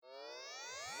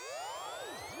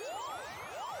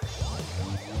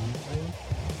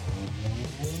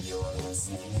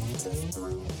listening to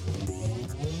Through Being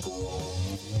Cool.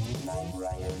 Night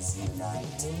Riders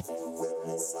Unite and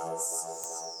Witness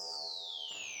Us.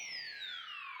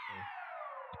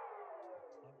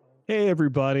 Hey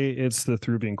everybody, it's the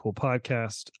Through Being Cool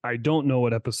podcast. I don't know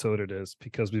what episode it is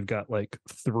because we've got like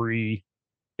 3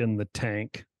 in the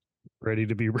tank ready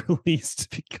to be released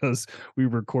because we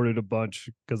recorded a bunch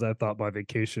because I thought my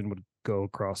vacation would go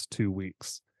across 2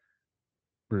 weeks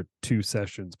or 2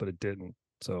 sessions, but it didn't.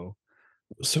 So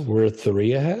we're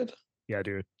 3 ahead? Yeah,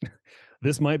 dude.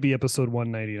 This might be episode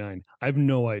 199. I have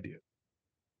no idea.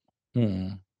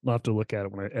 I'll have to look at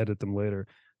it when I edit them later.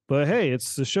 But hey,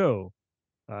 it's the show.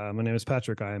 My name is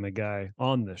Patrick. I am a guy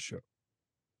on this show.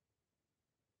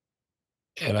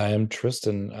 And I am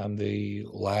Tristan. I'm the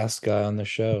last guy on the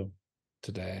show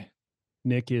today.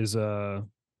 Nick is on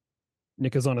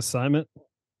assignment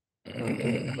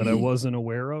that I wasn't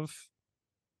aware of.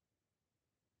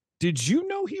 Did you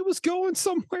know he was going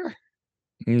somewhere?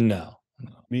 No.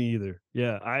 Me either.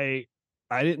 Yeah, I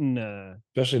didn't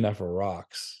especially not for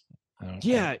rocks.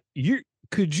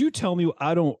 Could you tell me?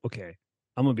 Okay,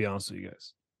 I'm gonna be honest with you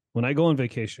guys. When I go on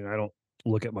vacation, I don't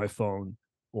look at my phone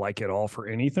like at all for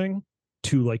anything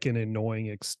to like an annoying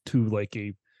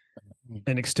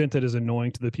an extent that is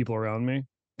annoying to the people around me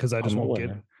because I just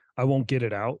I won't get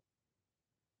it out.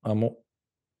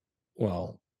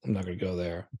 Well, I'm not gonna go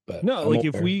there, but no, like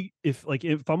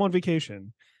if I'm on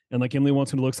vacation and like Emily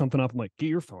wants me to look something up, I'm like, get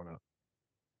your phone up.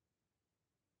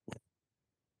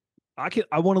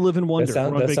 I want to live in wonder.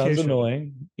 That sounds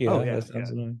annoying. Yeah, that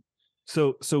sounds annoying.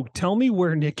 So tell me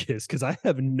where Nick is because I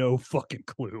have no fucking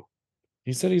clue.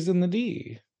 He said he's in the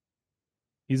D.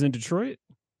 He's in Detroit?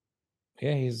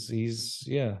 Yeah, he's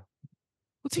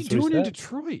What's he doing in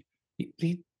Detroit?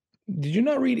 Did you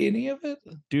not read any of it?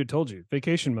 Dude, told you.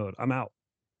 Vacation mode. I'm out.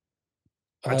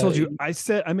 I told you.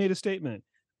 I made a statement.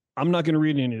 I'm not going to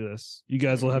read any of this. You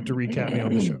guys will have to recap me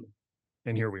on the show.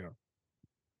 And here we are.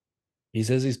 He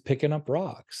says he's picking up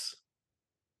rocks.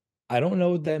 I don't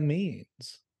know what that means.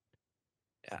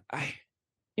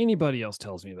 Anybody else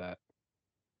tells me that,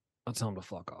 I'll tell him to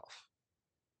fuck off.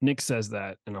 Nick says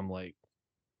that, and I'm like,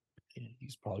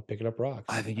 he's probably picking up rocks.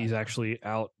 I think he's actually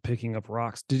out picking up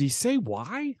rocks. Did he say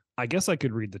why? I guess I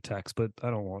could read the text, but I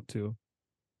don't want to.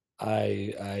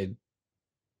 I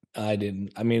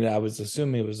didn't. I mean, I was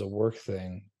assuming it was a work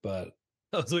thing, but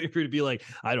I was waiting for you to be like,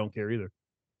 I don't care either.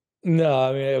 No,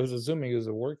 I mean, I was assuming it was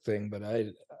a work thing, but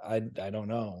I don't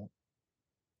know.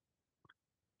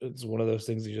 It's one of those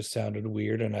things that just sounded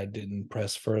weird, and I didn't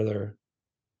press further.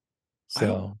 So, I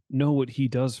don't know what he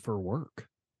does for work.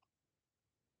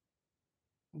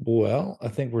 Well, I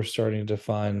think we're starting to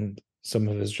find some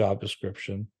of his job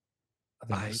description.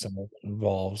 I think some of it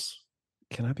involves.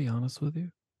 Can I be honest with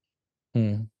you?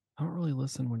 I don't really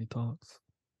listen when he talks.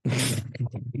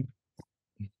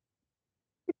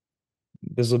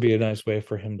 This will be a nice way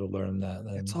for him to learn that.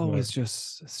 It's always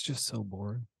it's just so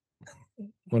boring.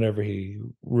 Whenever he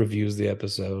reviews the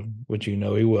episode, which you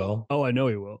know he will. Oh, I know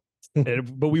he will.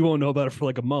 But we won't know about it for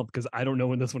like a month because I don't know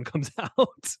when this one comes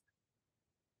out.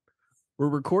 We're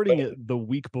recording it the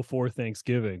week before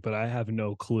Thanksgiving, but I have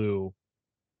no clue.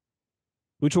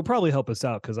 Which will probably help us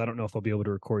out because I don't know if I'll be able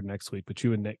to record next week, but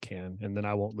you and Nick can, and then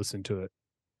I won't listen to it.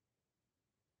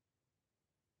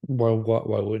 Why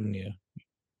wouldn't you?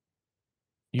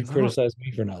 You criticize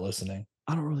me for not listening.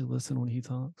 I don't really listen when he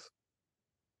talks.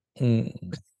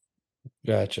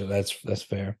 Gotcha. That's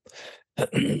fair.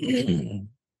 I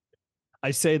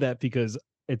say that because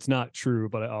it's not true,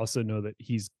 but I also know that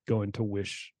he's going to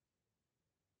wish,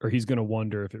 or he's going to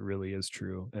wonder if it really is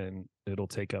true, and it'll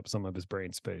take up some of his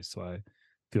brain space. So I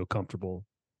feel comfortable.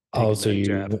 Oh, so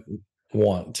you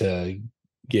want to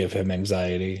give him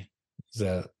anxiety? Is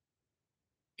that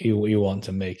you want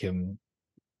to make him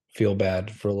feel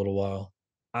bad for a little while?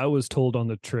 I was told on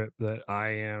the trip that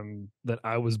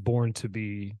I was born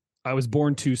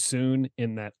too soon,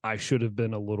 in that I should have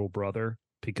been a little brother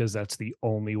because that's the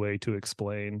only way to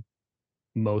explain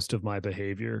most of my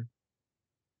behavior.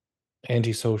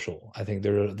 Antisocial. I think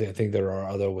there are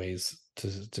other ways to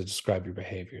describe your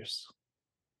behaviors.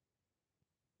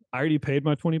 I already paid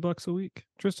my $20 a week,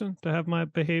 Tristan, to have my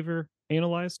behavior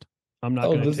analyzed. I'm not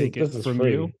going to take it from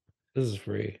you. This is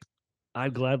free.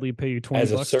 I'd gladly pay you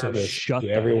 $20 to shut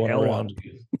everyone around up.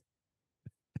 you.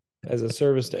 As a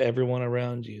service to everyone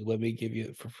around you, let me give you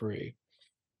it for free.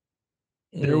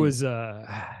 There was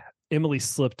Emily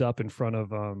slipped up in front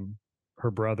of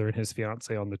her brother and his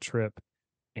fiance on the trip,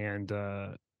 and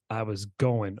I was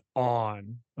going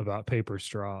on about paper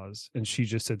straws, and she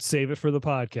just said, "Save it for the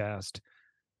podcast."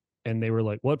 And they were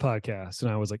like, "What podcast?"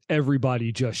 And I was like,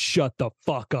 "Everybody just shut the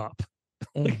fuck up."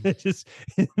 Like it just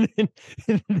and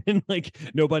then like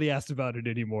nobody asked about it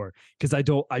anymore because I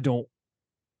don't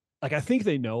like, I think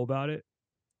they know about it,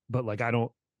 but like I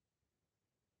don't.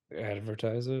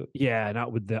 Advertise it. Yeah,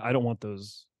 not with the. I don't want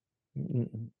those. I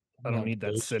don't Not need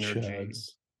that those synergy.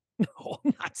 chuds. No,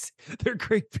 I'm not. They're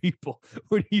great people.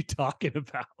 What are you talking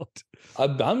about?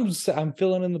 I'm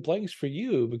filling in the blanks for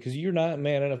you because you're not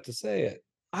man enough to say it.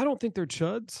 I don't think they're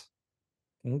chuds.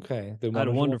 Okay, then I had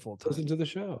a why don't you wonderful time. listen to the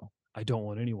show? I don't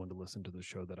want anyone to listen to the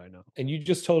show that I know. And you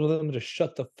just told them to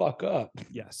shut the fuck up.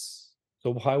 Yes.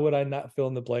 So why would I not fill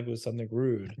in the blank with something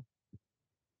rude?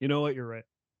 You know what? You're right.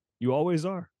 You always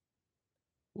are.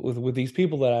 With these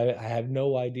people that I have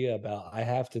no idea about, I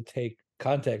have to take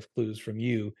context clues from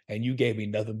you, and you gave me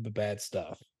nothing but bad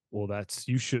stuff. Well, that's,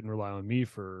 you shouldn't rely on me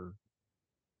for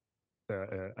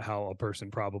how a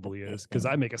person probably is, because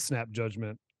I make a snap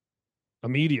judgment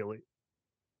immediately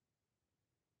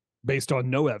based on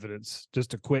no evidence,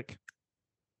 just a quick.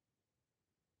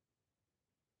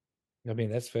 I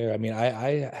mean, that's fair. I mean,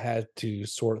 I had to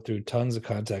sort through tons of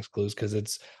context clues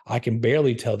because I can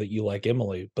barely tell that you like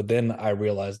Emily, but then I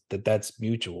realized that that's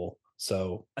mutual.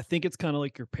 So I think it's kind of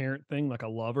like your parent thing. Like I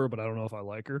love her, but I don't know if I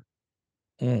like her.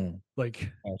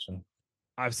 Like gotcha.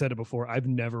 I've said it before. I've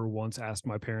never once asked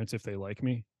my parents if they like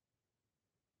me.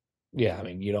 Yeah, I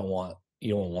mean, you don't want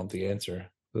the answer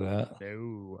for that.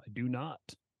 No, I do not.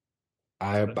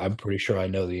 I'm pretty sure I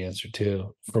know the answer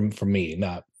too. From me,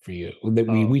 not for you. We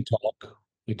Oh. we talk.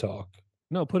 We talk.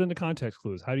 No, put into context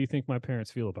clues. How do you think my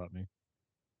parents feel about me?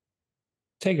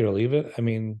 Take it or leave it. I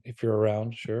mean, if you're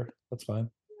around, sure, that's fine.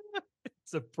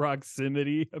 It's a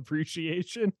proximity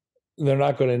appreciation. They're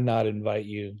not going to not invite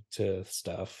you to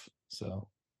stuff. So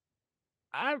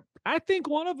I think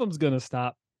one of them's gonna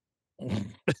stop.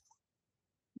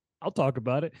 I'll talk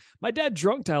about it. My dad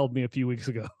drunk dialed me a few weeks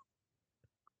ago.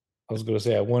 I was going to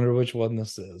say, I wonder which one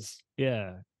this is.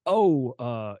 Yeah. Oh,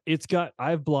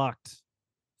 I've blocked,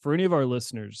 for any of our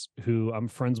listeners who I'm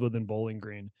friends with in Bowling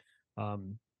Green.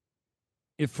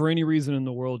 If for any reason in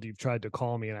the world you've tried to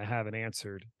call me and I haven't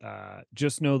answered,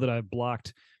 just know that I've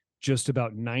blocked just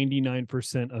about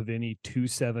 99% of any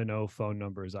 270 phone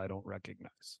numbers I don't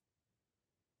recognize.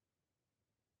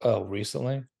 Oh,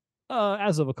 recently?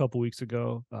 As of a couple weeks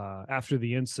ago, after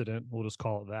the incident, we'll just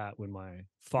call it that, when my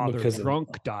father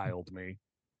drunk dialed me.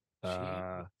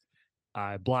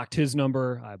 I blocked his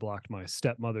number. I blocked my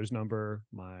stepmother's number,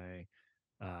 my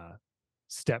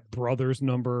stepbrother's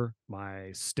number,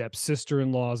 my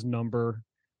stepsister-in-law's number,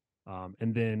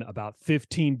 and then about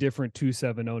 15 different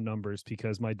 270 numbers,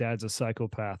 because my dad's a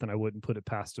psychopath and I wouldn't put it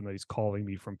past him that he's calling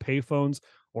me from payphones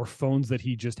or phones that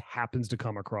he just happens to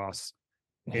come across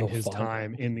in his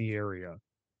time in the area.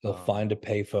 He'll find a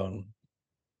payphone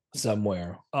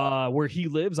somewhere. Where he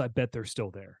lives, I bet they're still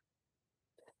there.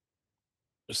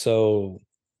 So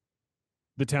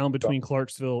the town between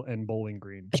Clarksville and Bowling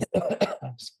Green.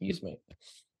 Excuse me.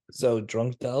 So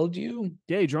drunk dialed you?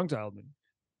 Yeah, he drunk dialed me.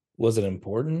 Was it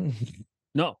important?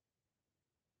 No.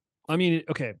 I mean,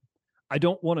 okay. I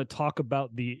don't want to talk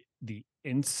about the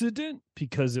incident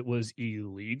because it was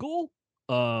illegal.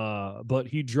 But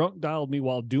he drunk dialed me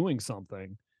while doing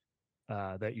something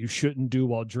that you shouldn't do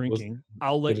while drinking.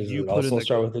 I'll let you put in the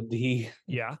start with a D.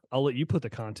 Yeah, I'll let you put the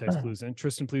context clues in.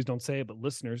 Tristan, please don't say it, but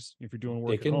listeners, if you're doing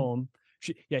work at home,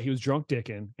 he was drunk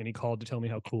dicking and he called to tell me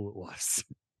how cool it was.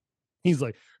 He's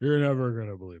like, "You're never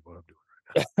gonna believe what I'm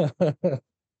doing right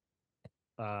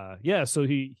now." Yeah, so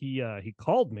he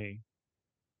called me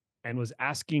and was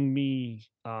asking me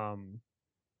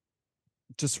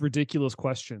just ridiculous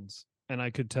questions, and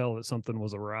I could tell that something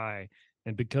was awry.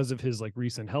 And because of his like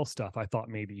recent health stuff, I thought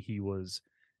maybe he was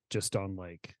just on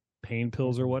like pain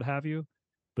pills or what have you.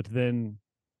 But then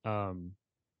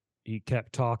he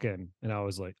kept talking and I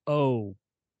was like, "Oh,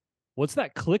 what's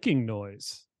that clicking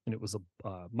noise?" And it was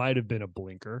might have been a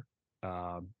blinker.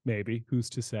 Maybe,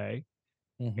 who's to say?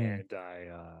 And I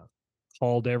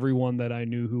called everyone that I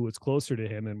knew who was closer to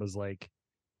him and was like,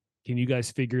 "Can you guys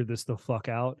figure this the fuck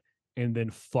out?" And then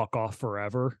fuck off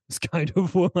forever. It's kind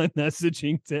of what I'm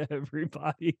messaging to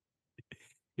everybody.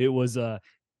 It was a,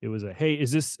 hey,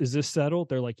 is this settled?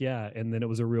 They're like, yeah. And then it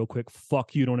was a real quick,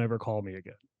 fuck you, don't ever call me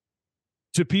again.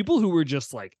 To people who were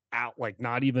just like out, like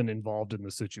not even involved in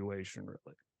the situation,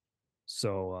 really.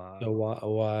 So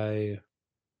why?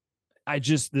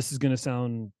 This is gonna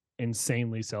sound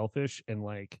insanely selfish and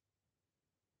like,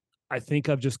 I think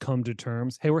I've just come to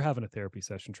terms. Hey, we're having a therapy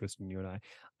session, Tristan, you and I.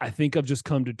 I think I've just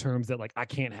come to terms that like I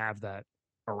can't have that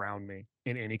around me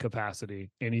in any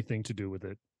capacity, anything to do with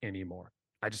it anymore.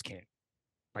 I just can't.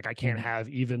 Like I can't have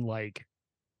even like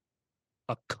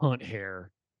a cunt hair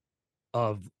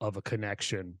of a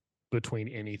connection between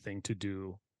anything to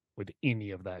do with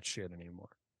any of that shit anymore.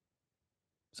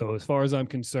 So as far as I'm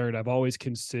concerned, I've always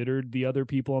considered the other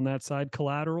people on that side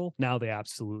collateral. Now they're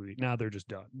just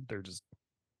done.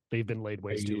 They've been laid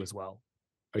waste to as well.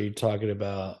 Are you talking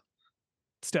about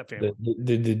Step family?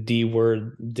 The D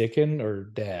word, dickin' or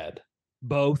dad?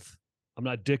 Both. I'm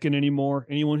not dicking anymore.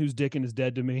 Anyone who's dicking is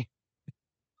dead to me.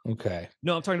 Okay.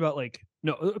 No, I'm talking about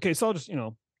no. Okay, so I'll just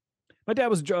my dad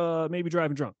was maybe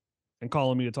driving drunk and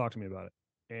calling me to talk to me about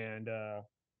it, and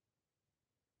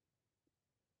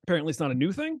apparently it's not a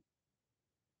new thing.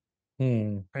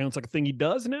 Apparently it's like a thing he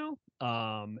does now.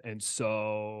 And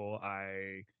so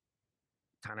I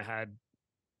kind of had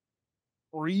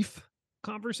brief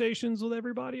conversations with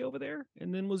everybody over there,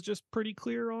 and then was just pretty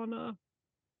clear on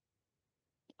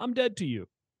I'm dead to you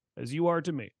as you are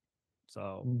to me.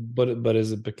 So but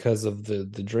is it because of the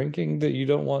drinking that you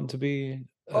don't want to be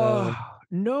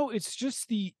no, it's just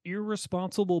the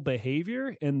irresponsible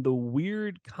behavior and the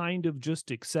weird kind of just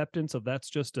acceptance of that's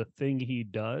just a thing he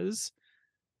does,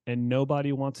 and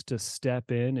nobody wants to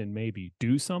step in and maybe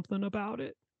do something about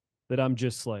it, that I'm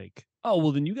just like, oh,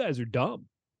 well, then you guys are dumb.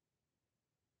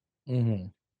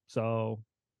 So,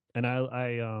 and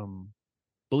I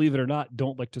believe it or not,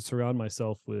 don't like to surround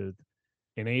myself with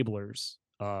enablers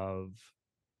of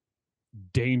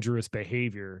dangerous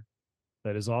behavior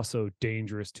that is also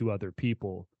dangerous to other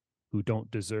people who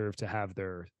don't deserve to have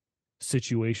their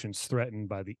situations threatened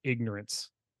by the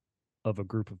ignorance of a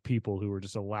group of people who are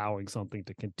just allowing something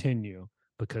to continue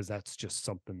because that's just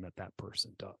something that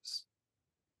person does.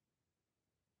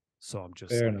 So I'm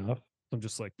just fair enough. I'm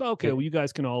just like, okay, well, you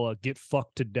guys can all get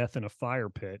fucked to death in a fire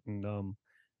pit and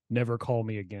never call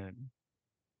me again.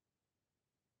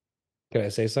 Can I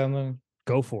say something?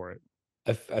 Go for it.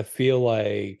 I feel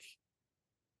like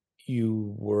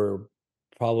you were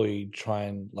probably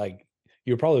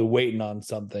you're probably waiting on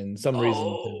something, some reason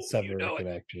to sever a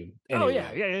connection. Anyway. Oh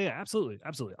yeah, absolutely.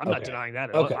 I'm not denying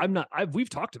that. Okay. We've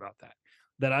talked about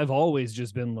that I've always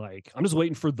just been like, I'm just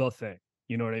waiting for the thing.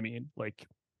 You know what I mean? Like,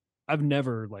 I've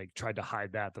never tried to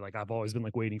hide that I've always been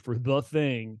waiting for the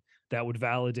thing that would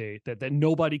validate that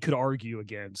nobody could argue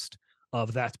against,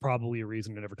 of that's probably a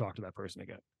reason to never talk to that person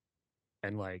again.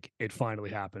 And it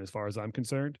finally happened as far as I'm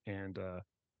concerned. And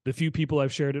the few people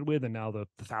I've shared it with, and now the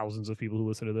thousands of people who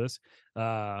listen to this,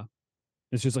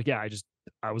 it's just I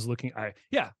was looking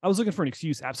for an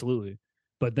excuse. Absolutely.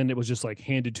 But then it was just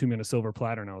handed to me on a silver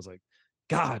platter. And I was like,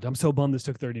 God, I'm so bummed this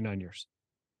took 39 years.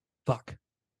 Fuck.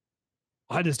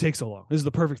 Why did this take so long? This is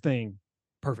the perfect thing.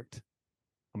 Perfect.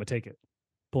 I'm going to take it.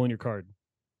 Pull in your card.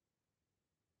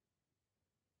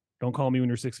 Don't call me when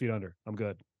you're 6 feet under. I'm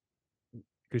good.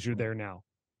 Because you're there now.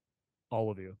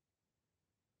 All of you.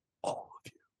 All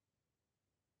of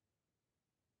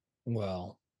you.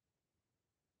 Well,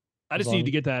 I just need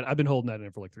to get that. I've been holding that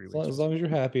in for 3 weeks. As long as you're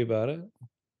happy about it.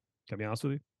 Can I be honest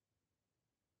with you?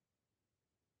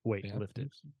 Wait, yeah. Lift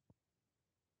it.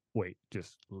 Wait,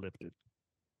 just lift it.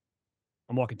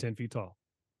 I'm walking 10 feet tall.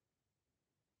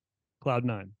 Cloud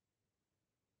 9.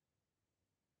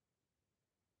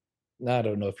 I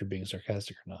don't know if you're being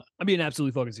sarcastic or not. I'm being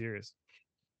absolutely fucking serious.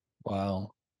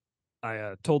 Wow.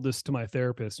 I told this to my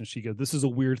therapist, and she goes, "This is a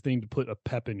weird thing to put a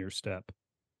pep in your step."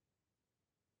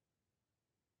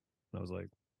 And I was like,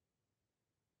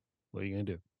 what are you going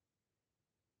to do?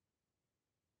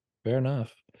 Fair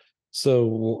enough.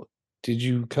 So did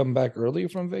you come back early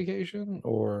from vacation,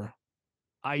 or?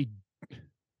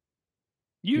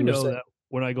 You know that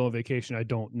when I go on vacation, I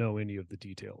don't know any of the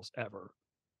details ever.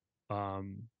 I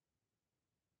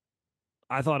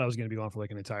thought I was going to be gone for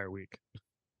an entire week.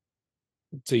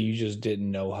 So you just didn't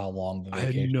know how long the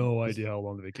vacation? I had no idea how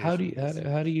long the vacation was.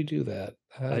 How do you do that?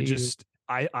 I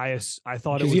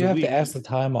thought it was you have to ask the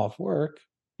time off work.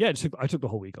 Yeah, I took the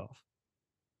whole week off.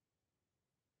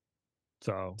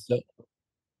 So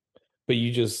but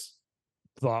you just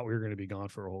thought we were going to be gone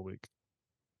for a whole week.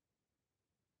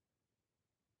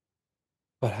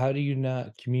 But how do you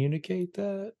not communicate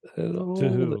that at all? To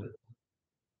who?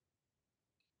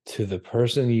 To the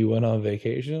person you went on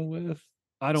vacation with?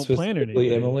 I don't plan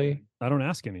anything. Emily? I don't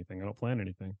ask anything. I don't plan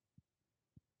anything.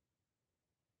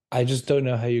 I just don't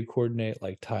know how you coordinate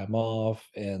time off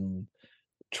and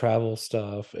travel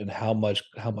stuff and how much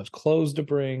clothes to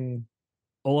bring.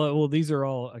 Well, these are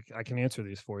all, I can answer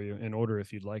these for you in order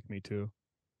if you'd like me to.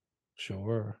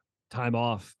 Sure. Time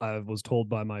off. I was told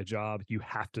by my job, you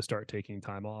have to start taking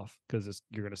time off because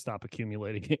you're going to stop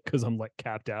accumulating it because I'm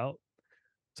capped out.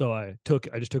 So I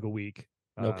just took a week.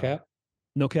 No cap?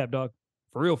 No cap, dog.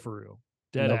 For real.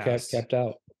 Dead ass. Cap, capped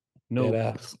out. No,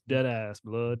 dead ass,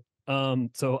 blood.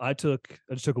 So I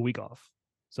just took a week off.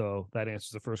 So that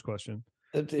answers the first question.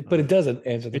 But it doesn't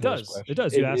answer the It first does. question. It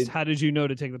does. You asked, how did you know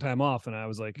to take the time off? And I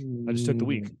was like, I just took the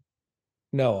week.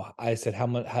 No, I said how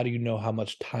much. How do you know how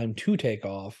much time to take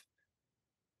off?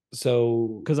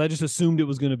 So Because I just assumed it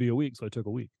was going to be a week, so I took a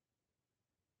week.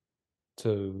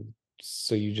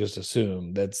 So you just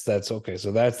assume that's okay.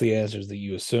 So that's the answer, is that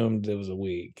you assumed it was a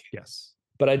week. Yes.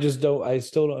 But I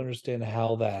still don't understand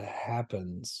how that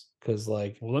happens, because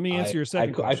like, Well, let me answer your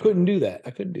second I question. couldn't do that.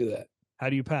 I couldn't do that. How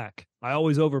do you pack? I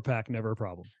always overpack, never a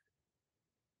problem.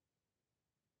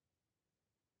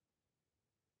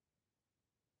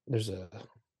 There's a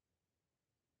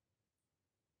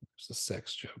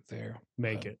sex joke there.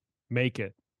 Make it.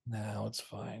 No, it's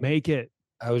fine. Make it.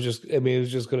 I mean, it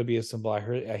was just going to be a simple.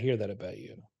 I hear that about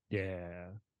you. Yeah.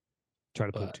 Try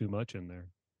to put But too much in there.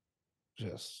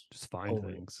 Just find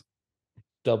over things.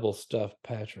 double stuffed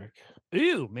Patrick.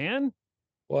 Ew, man.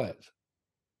 What?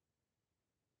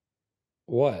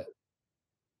 What?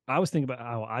 I was thinking about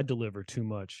how I deliver too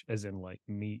much, as in like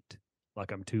meat,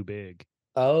 like I'm too big.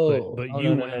 Oh, but oh,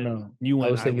 you no, went. no. You went.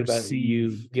 I was thinking about receive.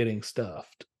 you getting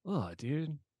stuffed. Oh,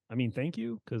 dude. I mean, thank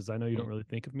you, because I know you don't really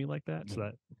think of me like that. So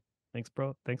that, thanks,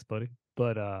 bro. Thanks, buddy.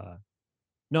 But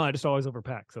no, I just always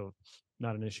overpack, so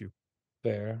not an issue.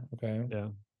 Fair. Okay. Yeah.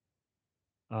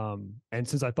 And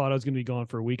since I thought I was going to be gone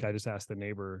for a week, I just asked the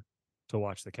neighbor to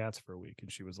watch the cats for a week,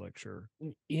 and she was like, "Sure."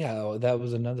 Yeah, that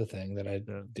was another thing that I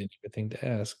didn't even think to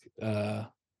ask. I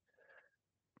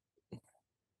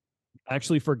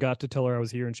actually forgot to tell her I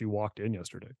was here, and she walked in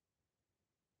yesterday.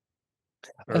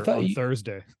 I thought on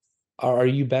Thursday. Are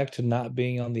you back to not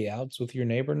being on the outs with your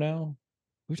neighbor now?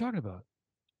 What are you talking about?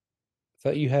 I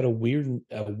thought you had a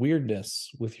weirdness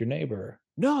with your neighbor.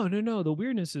 No. The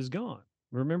weirdness is gone.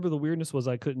 Remember, the weirdness was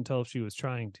I couldn't tell if she was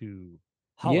trying to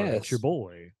holler at your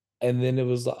boy. And then it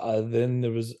was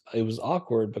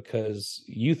awkward because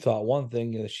you thought one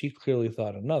thing and she clearly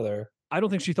thought another. I don't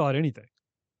think she thought anything.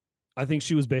 I think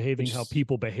she was behaving how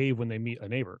people behave when they meet a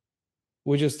neighbor.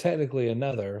 Which is technically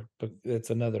another, but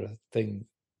it's another thing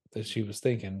that she was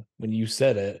thinking. When you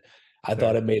said it, I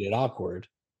thought it made it awkward.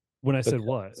 When I said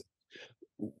what?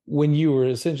 When you were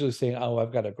essentially saying, "Oh,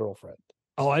 I've got a girlfriend."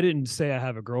 Oh, I didn't say I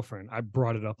have a girlfriend. I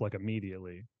brought it up like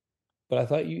immediately. But I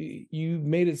thought you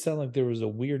made it sound like there was a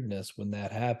weirdness when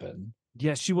that happened.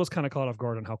 Yeah, she was kind of caught off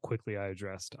guard on how quickly I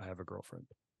addressed I have a girlfriend.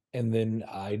 And then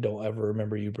I don't ever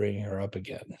remember you bringing her up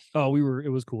again. Oh, it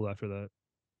was cool after that.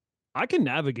 I can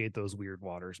navigate those weird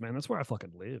waters, man. That's where I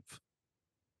fucking live.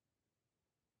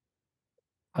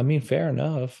 I mean, fair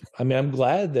enough. I mean, I'm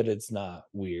glad that it's not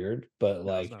weird, but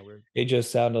No, it's not weird. It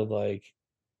just sounded like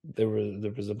there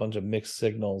was a bunch of mixed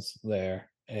signals there,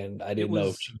 and I didn't know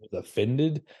if she was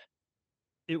offended.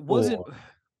 It wasn't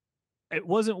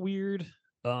weird.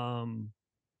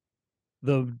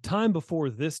 The time before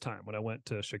this time, when I went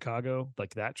to Chicago,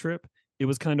 like that trip, it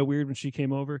was kind of weird when she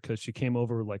came over, because she came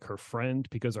over like her friend,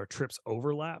 because our trips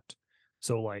overlapped.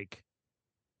 So like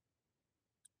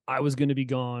I was going to be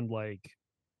gone like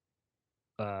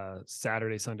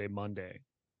Saturday, Sunday, Monday,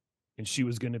 and she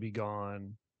was going to be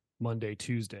gone Monday,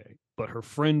 Tuesday, but her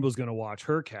friend was going to watch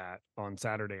her cat on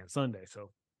Saturday and Sunday.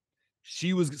 So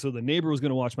the neighbor was going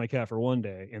to watch my cat for one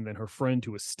day, and then her friend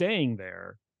who was staying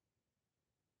there,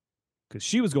 because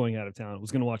she was going out of town,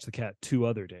 was going to watch the cat 2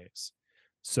 other days.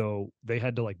 So they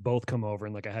had to like both come over,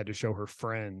 and like I had to show her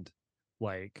friend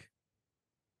like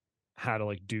how to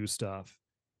like do stuff,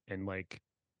 and like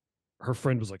her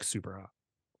friend was like super hot.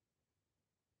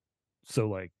 So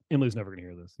like Emily's never gonna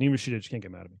hear this. And even if she did, she can't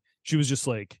get mad at me. She was just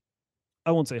like,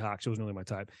 I won't say hot, she wasn't really my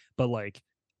type, but like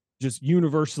just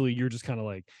universally, you're just kind of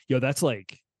like, yo, that's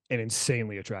like an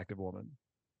insanely attractive woman.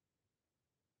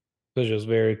 Which is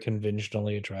very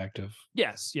conventionally attractive.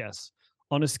 Yes.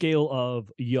 On a scale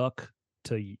of yuck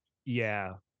to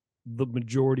yeah, the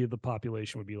majority of the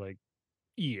population would be like,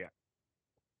 yeah.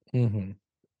 Mm-hmm.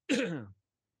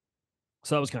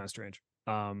 So that was kind of strange.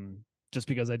 Just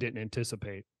because I didn't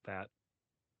anticipate that.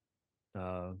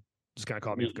 Just kind of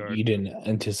caught me off guard. You didn't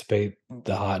anticipate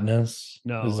the hotness?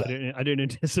 No, I didn't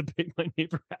anticipate my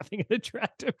neighbor having an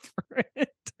attractive friend.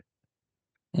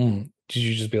 Did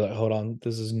you just be like, hold on,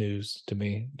 this is news to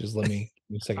me. Just let me give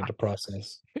me a second to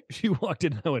process. She walked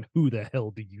in and I went, who the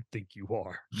hell do you think you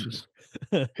are?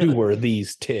 Who were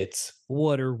these tits?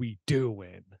 What are we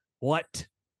doing? What?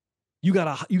 You got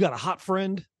a hot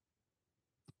friend?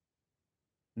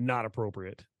 Not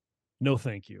appropriate. No,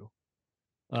 thank you.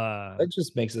 That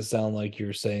just makes it sound like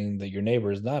you're saying that your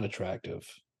neighbor is not attractive.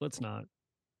 Let's not.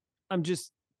 I'm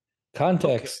just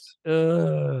context.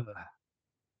 Okay.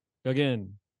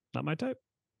 Again, not my type.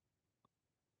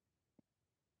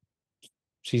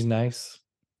 She's nice.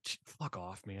 Fuck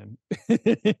off, man.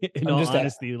 In all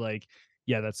honesty, like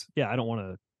I don't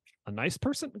want a nice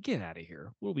person. Get out of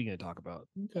here. What are we going to talk about?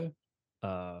 Okay.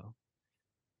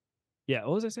 Yeah,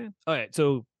 what was I saying? All right,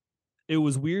 so it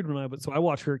was weird so I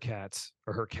watch her cat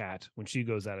when she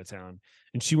goes out of town,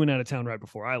 and she went out of town right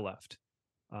before I left.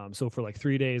 So for like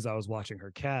 3 days I was watching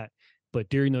her cat, but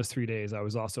during those 3 days I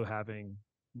was also having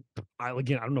I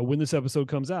don't know when this episode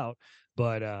comes out,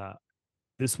 but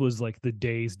this was like the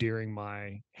days during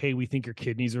my, hey, we think your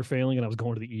kidneys are failing, and I was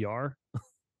going to the ER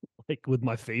like with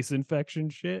my face infection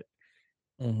shit.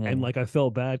 And like I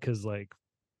felt bad because like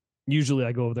usually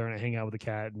I go over there and I hang out with the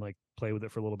cat and like play with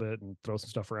it for a little bit and throw some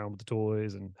stuff around with the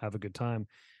toys and have a good time.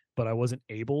 But I wasn't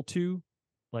able to,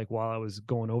 like, while I was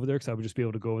going over there, because I would just be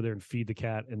able to go over there and feed the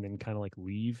cat and then kind of like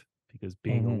leave, because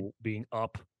being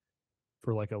up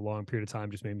for like a long period of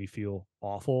time just made me feel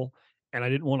awful. And I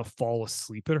didn't want to fall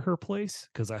asleep at her place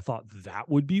because I thought that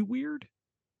would be weird.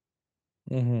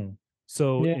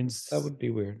 So Yeah, that would be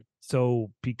weird.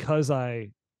 So because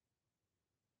I'm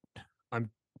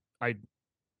I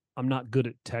I'm not good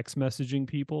at text messaging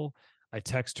people, I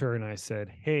text her and I said,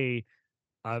 "Hey,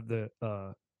 I've the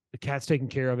cat's taken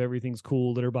care of, everything's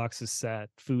cool, litter box is set,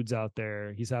 food's out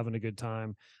there, he's having a good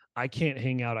time. I can't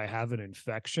hang out, I have an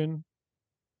infection."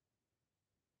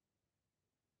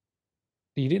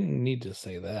 You didn't need to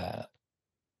say that.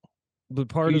 But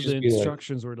part You of the just be like,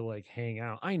 instructions were to like hang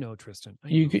out. I know, Tristan.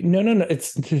 you could, no,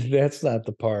 it's that's not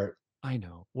the part. I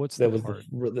know. What's That the was part?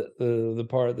 the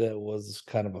part that was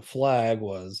kind of a flag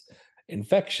was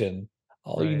infection.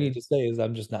 All you need Right. to say is,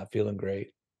 I'm just not feeling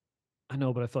great. I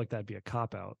know, but I feel like that'd be a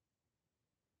cop out.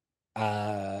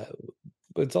 But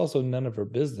it's also none of her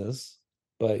business.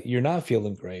 But you're not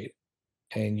feeling great,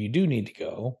 and you do need to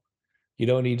go. You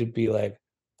don't need to be like,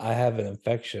 I have an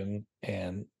infection,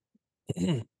 and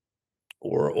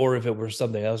or if it were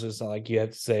something else, it's not like you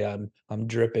have to say I'm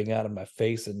dripping out of my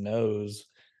face and nose.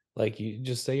 Like, you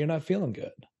just say you're not feeling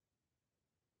good.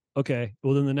 Okay.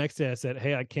 Well, then the next day I said,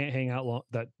 "Hey, I can't hang out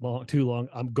too long.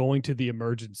 I'm going to the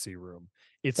emergency room.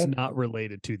 It's That, not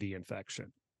related to the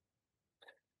infection."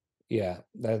 yeah,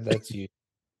 that's you.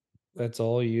 That's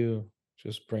all you.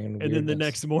 Just bringing And then the weirdness.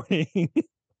 next morning,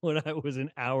 when I was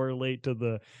an hour late to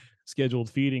the scheduled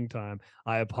feeding time,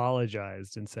 I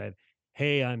apologized and said,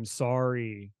 "Hey, I'm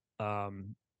sorry.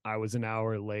 I was an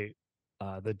hour late.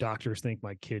 The doctors think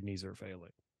my kidneys are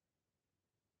failing."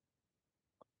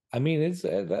 I mean, it's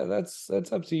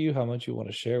that's up to you how much you want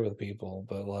to share with people,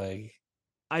 but like,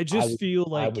 I I just would feel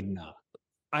I like would not.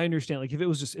 I understand. Like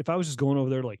if I was just going over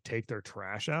there to like take their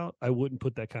trash out, I wouldn't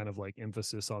put that kind of like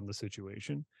emphasis on the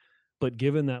situation. But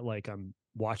given that like I'm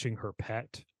watching her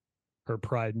pet, her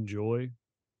pride and joy,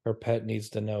 Her pet needs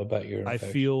to know about your I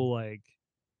infection. feel like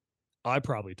I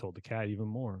probably told the cat even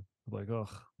more. Like, "Oh,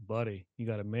 buddy, you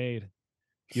got it made.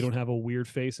 You don't have a weird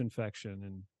face infection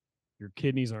and your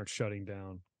kidneys aren't shutting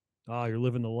down. Ah, you're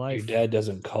living the Your life." dad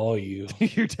doesn't call you.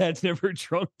 Your dad's never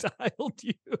drunk dialed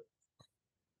you.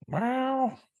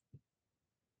 Meow.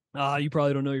 Ah, you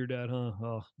probably don't know your dad, huh?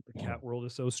 Oh, the cat world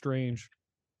is so strange.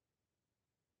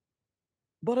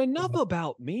 But enough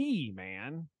about me,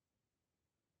 man.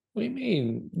 What do you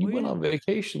mean? You went on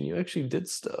vacation. You actually did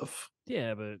stuff.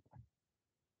 Yeah, but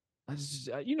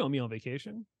you know me on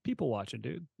vacation. People watching,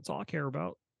 dude. That's all I care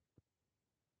about.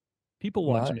 People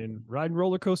Not. watching and riding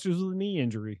roller coasters with a knee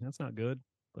injury. That's not good,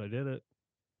 but I did it.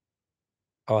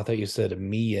 Oh, I thought you said a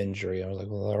me injury. I was like,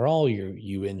 well, they're all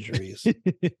you injuries.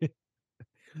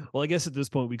 Well, I guess at this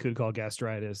point we could call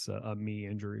gastritis a me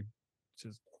injury.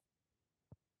 Just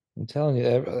I'm telling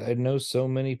you, I know so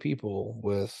many people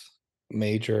with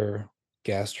major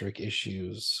gastric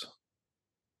issues,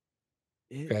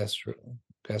 it, gastro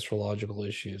gastrological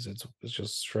issues. It's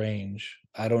just strange.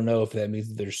 I don't know if that means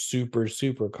that they're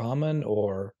super common,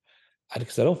 or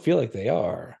because I don't feel like they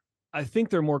are. I think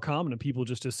they're more common and people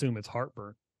just assume it's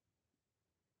heartburn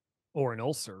or an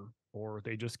ulcer, or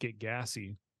they just get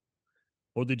gassy,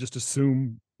 or they just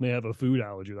assume they have a food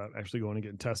allergy without actually going and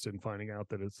getting tested and finding out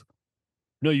that it's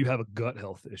no, you have a gut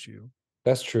health issue.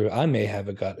 That's true. I may have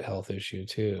a gut health issue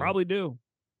too. Probably do.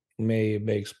 May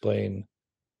explain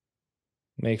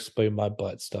my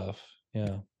butt stuff.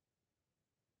 Yeah.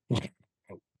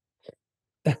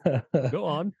 Go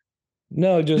on.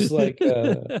 No, just like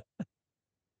I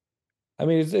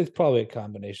mean, it's probably a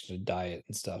combination of diet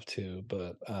and stuff too,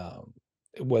 but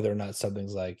whether or not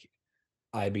something's like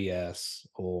IBS,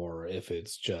 or if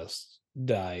it's just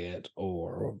diet,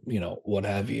 or what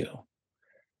have you.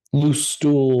 Loose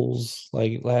stools,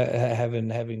 like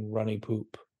having runny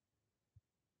poop.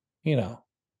 You know,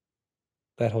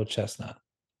 that whole chestnut.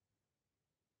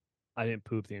 I didn't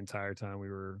poop the entire time we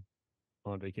were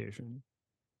on vacation.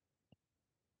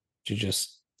 You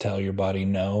just tell your body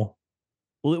no?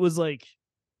 Well, it was like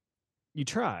you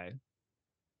try,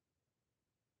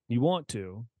 you want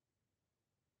to,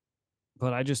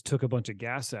 but I just took a bunch of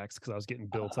gas X because I was getting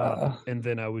built up, and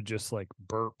then I would just like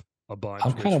burp a bunch.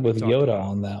 I'm kind of with Yoda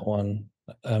on that one.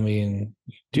 I mean,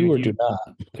 do Dude, or do not.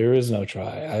 There is no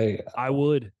try. I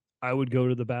would go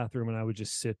to the bathroom and I would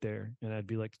just sit there and I'd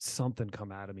be like, something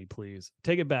come out of me, please.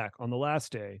 Take it back. On the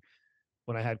last day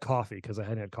when I had coffee, because I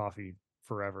hadn't had coffee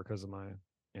forever because of my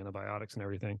antibiotics and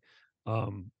everything.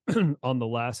 On the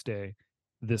last day,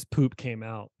 this poop came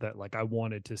out that like I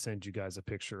wanted to send you guys a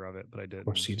picture of it, but I didn't. Of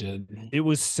course you did. It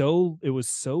was so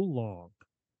long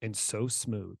and so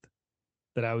smooth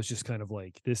that I was just kind of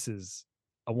like,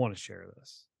 I want to share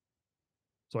this.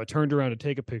 So I turned around to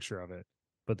take a picture of it,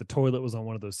 but the toilet was on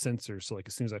one of those sensors. So like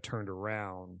as soon as I turned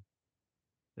around,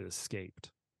 it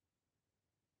escaped.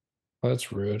 Oh,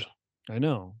 that's rude. I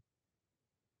know.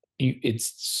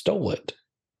 It's stole it.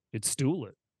 It's stool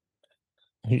it.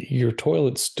 Your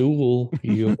toilet stool.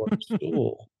 Your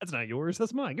stool. That's not yours.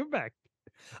 That's mine. Give it back.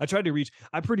 I tried to reach.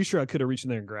 I'm pretty sure I could have reached in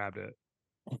there and grabbed it,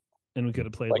 and we could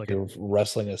have played like you're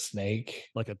wrestling a snake,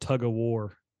 like a tug of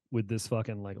war with this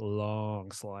fucking like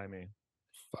long slimy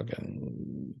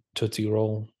fucking Tootsie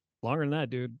Roll. Longer than that,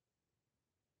 dude.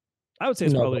 I would say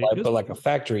it's probably but like a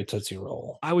factory Tootsie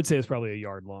Roll. I would say it's probably a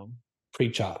yard long.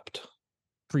 Pre-chopped.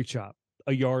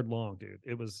 A yard long, dude.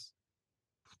 It was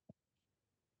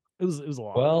a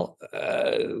lot. Well,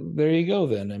 there you go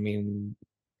then. I mean,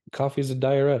 coffee's a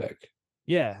diuretic.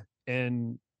 Yeah,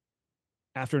 and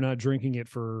after not drinking it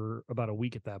for about a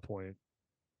week at that point,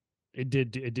 it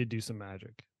did do some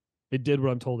magic. It did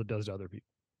what I'm told it does to other people.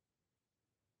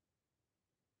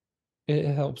 It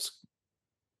helps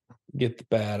get the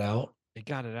bad out. It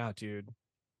got it out, dude.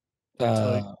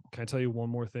 Can I tell you one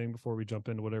more thing before we jump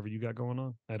into whatever you got going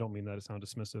on? I don't mean that to sound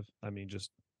dismissive. I mean,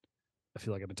 just I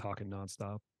feel like I've been talking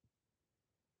nonstop.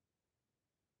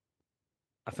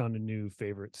 I found a new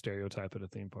favorite stereotype at a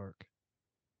theme park.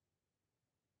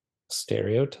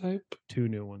 Stereotype? 2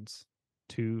 new ones.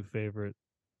 2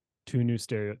 new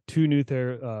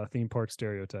theme park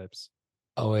stereotypes.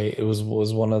 Oh wait, it was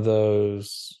one of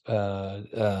those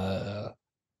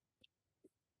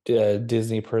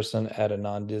Disney person at a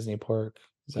non-Disney park.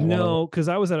 No, because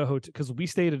I was at a hotel because we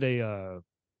stayed at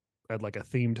like a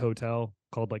themed hotel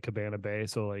called like Cabana Bay.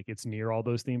 So like it's near all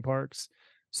those theme parks.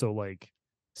 So like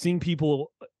seeing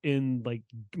people in like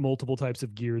multiple types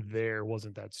of gear there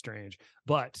wasn't that strange.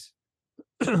 But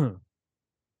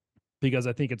because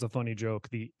I think it's a funny joke,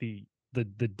 the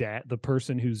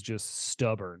person who's just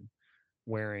stubborn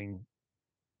wearing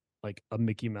like a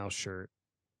Mickey Mouse shirt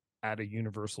at a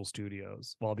Universal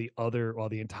Studios while the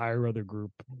entire other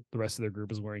group, the rest of their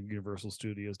group, is wearing Universal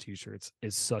Studios t-shirts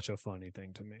is such a funny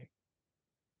thing to me.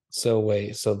 So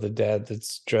wait, so the dad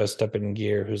that's dressed up in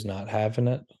gear who's not having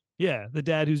it? Yeah, the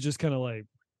dad who's just kind of like,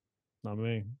 not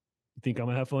me. You think I'm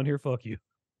gonna have fun here? Fuck you.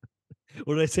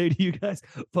 What did I say to you guys?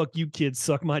 Fuck you, kids.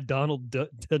 Suck my Donald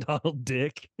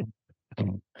dick.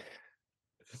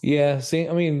 Yeah, see,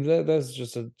 I mean, that's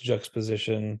just a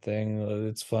juxtaposition thing.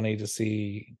 It's funny to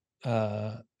see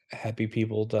happy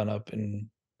people done up in,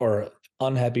 or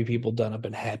unhappy people done up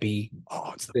in happy.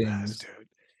 Oh, it's the best, dude.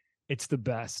 It's the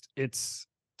best. It's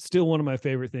still one of my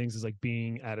favorite things is like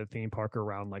being at a theme park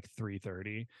around like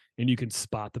 3:30 and you can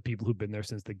spot the people who've been there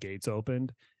since the gates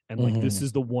opened. And like, this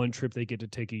is the one trip they get to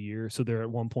take a year. So they're at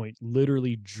one point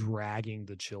literally dragging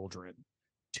the children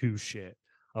to shit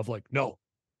of like, no,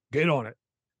 get on it.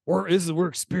 We're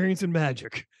experiencing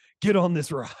magic. Get on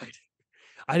this ride.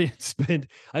 I didn't spend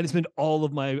all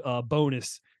of my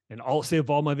bonus and save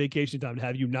all my vacation time to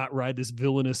have you not ride this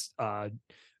villainous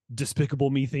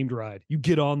Despicable Me themed ride. You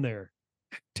get on there,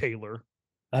 Taylor.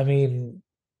 I mean,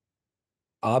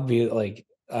 obvious, like,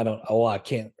 I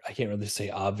can't really say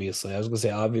obviously. I was gonna say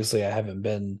obviously I haven't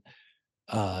been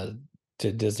to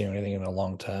Disney or anything in a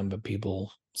long time, but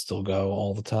people still go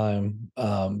all the time.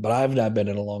 But I've not been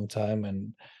in a long time,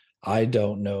 and I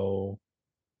don't know,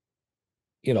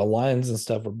 lines and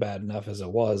stuff were bad enough as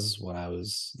it was when I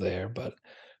was there, but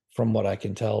from what I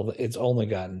can tell, it's only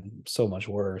gotten so much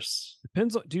worse.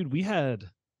 Depends on, dude, we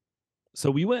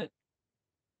went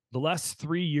the last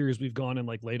 3 years, we've gone in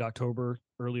like late October,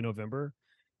 early November.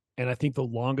 And I think the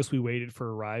longest we waited for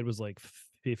a ride was like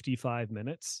 55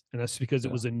 minutes. And that's because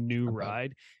it was a new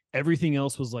ride. Everything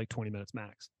else was like 20 minutes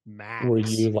max. Were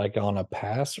you like on a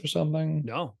pass or something?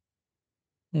 No.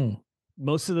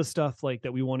 Most of the stuff like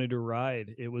that we wanted to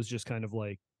ride, it was just kind of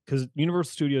like, because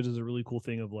Universal Studios is a really cool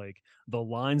thing of like the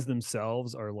lines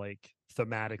themselves are like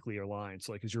thematically aligned.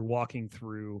 So like as you're walking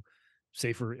through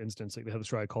say for instance, like they have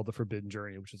this ride called the Forbidden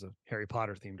Journey, which is a Harry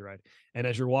Potter themed ride. And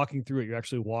as you're walking through it, you're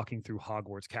actually walking through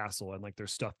Hogwarts Castle, and like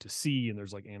there's stuff to see, and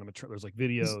there's like there's like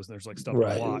videos, and there's like stuff to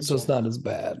watch. So it's not as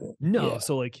bad. No, Yeah.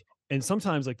 so like, and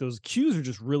sometimes like those queues are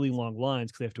just really long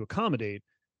lines because they have to accommodate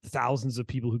thousands of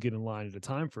people who get in line at a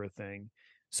time for a thing.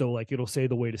 So like it'll say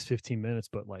the wait is 15 minutes,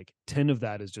 but like 10 of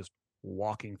that is just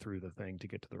walking through the thing to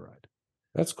get to the ride.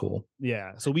 That's cool.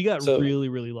 Yeah. So we got So- really,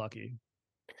 really lucky.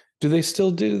 Do they still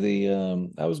do the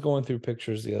I was going through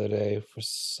pictures the other day for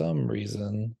some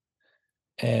reason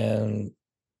and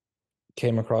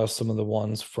came across some of the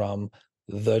ones from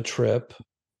the trip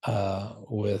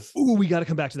with Ooh, we got to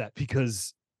come back to that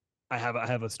because I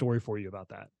have a story for you about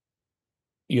that.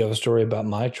 you have a story about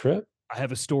my trip? I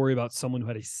have a story about someone who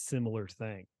had a similar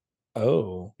thing.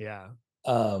 Oh. Yeah.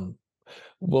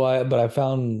 Well, I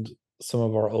found some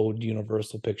of our old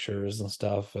Universal pictures and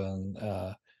stuff and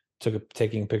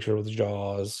taking a picture with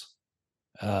Jaws.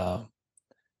 Not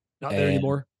there And-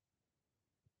 anymore.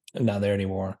 Not there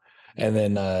anymore. And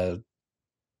then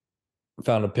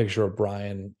found a picture of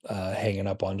Brian hanging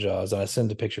up on Jaws, and I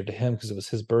sent a picture to him because it was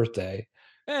his birthday.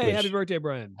 Hey, happy which- birthday,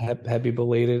 Brian. Happy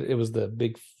belated. It was the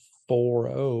big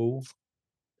 4-0.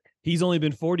 He's only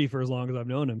been 40 for as long as I've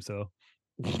known him. So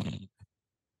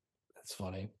That's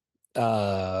funny.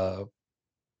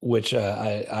 Which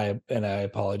I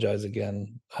apologize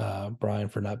again, Brian,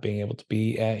 for not being able to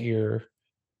be at your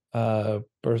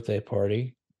birthday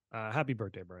party. happy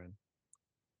birthday, Brian.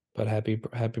 But happy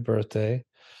birthday.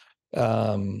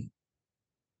 But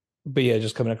yeah,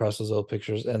 just coming across those old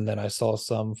pictures, and then I saw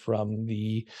some from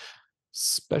the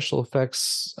special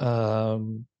effects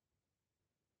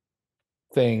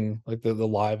thing, like the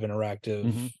live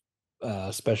interactive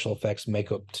special effects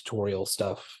makeup tutorial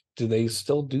stuff. Do they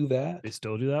still do that? They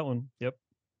still do that one. Yep.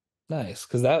 Nice,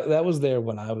 because that was there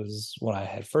when I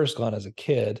had first gone as a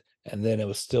kid, and then it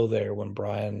was still there when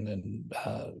Brian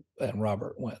and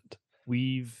Robert went.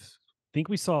 Think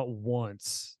we saw it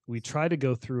once. We tried to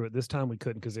go through it. This time we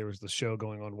couldn't because there was the show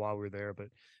going on while we were there. But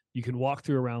you can walk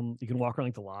around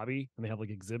like the lobby, and they have like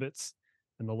exhibits.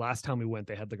 And the last time we went,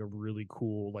 they had like a really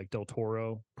cool like Del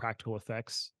Toro practical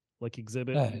effects like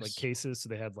exhibit like Nice. cases. So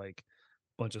they had like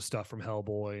a bunch of stuff from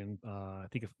Hellboy and I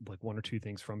think like one or two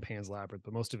things from Pan's Labyrinth,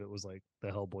 but most of it was like the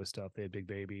Hellboy stuff. They had Big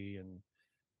Baby and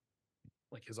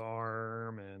like his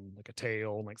arm and like a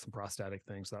tail and like some prosthetic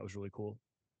things. So that was really cool.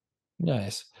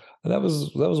 Nice. And that was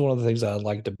one of the things I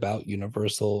liked about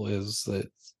Universal is that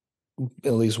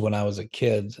at least when I was a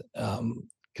kid,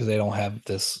 because they don't have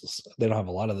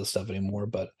a lot of this stuff anymore,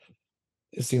 but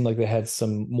it seemed like they had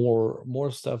some more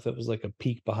stuff that was like a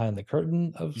peek behind the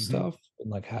curtain of stuff and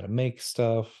like how to make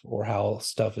stuff or how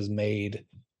stuff is made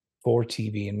for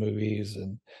TV and movies,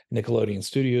 and Nickelodeon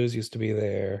Studios used to be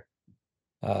there.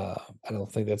 I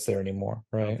don't think that's there anymore,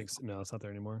 I don't right? think so. No, it's not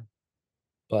there anymore.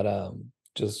 But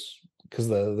just because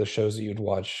the shows that you'd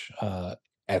watch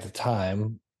at the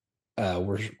time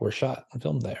were shot and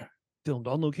filmed there. Filmed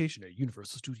on location at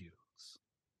Universal Studios.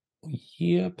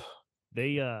 Yep.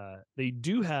 They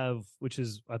do have, which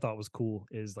is I thought was cool,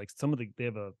 is like they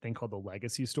have a thing called the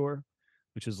Legacy Store,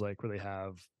 which is like where they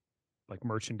have like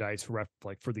merchandise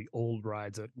like for the old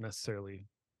rides that necessarily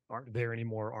aren't there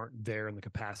anymore, aren't there in the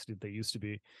capacity that they used to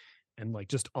be. And like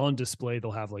just on display,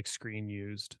 they'll have like screen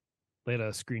used. They had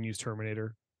a screen used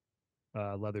Terminator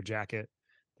leather jacket.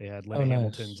 They had Lenny nice.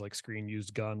 Hamilton's like screen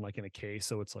used gun like in a case.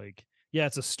 So it's like, yeah,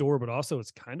 it's a store, but also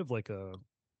it's kind of like a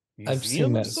I've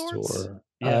seen museum of that sorts. store.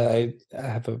 Yeah. I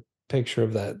have a picture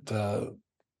of that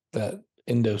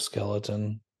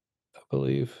endoskeleton, I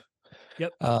believe.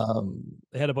 Yep.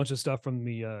 They had a bunch of stuff from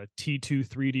the T2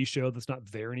 3D show that's not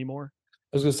there anymore.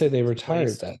 I was gonna say they retired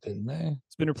replaced. that, didn't they?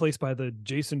 It's been replaced by the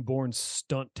Jason Bourne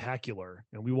Stunt-tacular,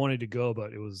 and we wanted to go,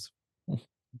 but it was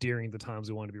during the times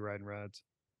we wanted to be riding rides.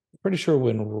 Pretty sure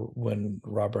when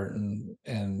Robert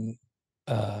and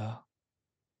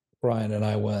Brian and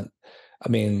I went, I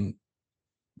mean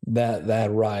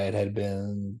that ride had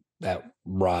been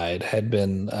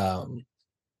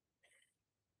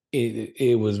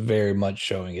it was very much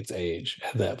showing its age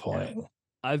at that point.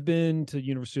 I've been to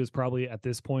Universal Studios probably at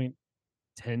this point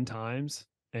 10 times,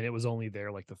 and it was only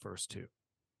there like the first two.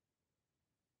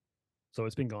 So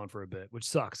it's been gone for a bit, which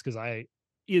sucks because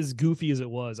as goofy as it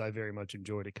was, I very much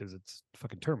enjoyed it because it's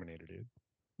fucking Terminator, dude.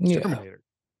 It's Yeah. Terminator.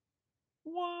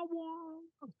 Wah,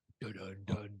 wah. Dun, dun,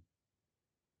 dun.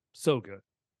 So good.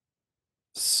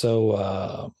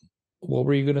 So what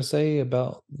were you gonna say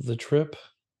about the trip?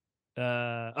 All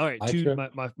right, My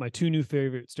trip? my two new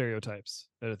favorite stereotypes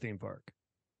at a theme park.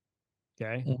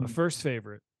 Okay, my Mhm. first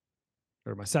favorite,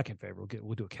 or my second favorite.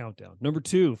 We'll do a countdown. Number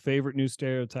 2 favorite new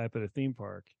stereotype at a theme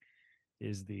park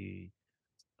is the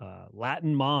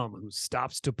Latin mom who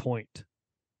stops to point.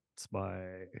 It's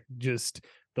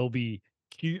they'll be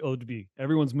cute. Oh, to be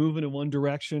everyone's moving in one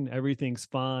direction, everything's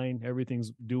fine,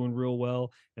 everything's doing real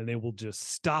well, and they will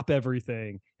just stop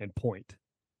everything and point.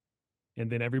 And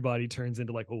then everybody turns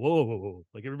into like, whoa.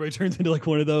 Like everybody turns into like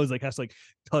one of those, like has to like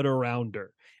cut around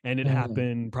her. And it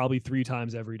happened probably 3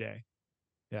 times every day.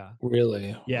 Yeah.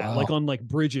 Really? Yeah. Wow. Like on like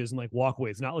bridges and like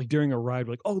walkways, not like during a ride,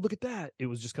 like, oh, look at that. It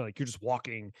was just kind of like you're just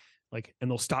walking, like,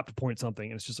 and they'll stop to point something,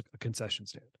 and it's just like a concession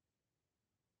stand.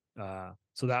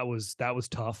 So that was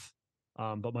tough.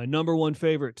 But my number one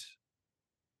favorite,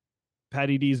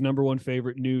 Patty D's number one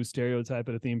favorite new stereotype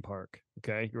at a theme park.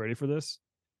 Okay, you ready for this?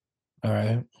 All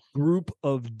right. Group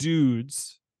of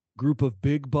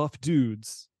big buff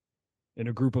dudes in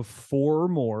a group of 4 or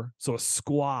more. So a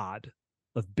squad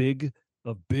of big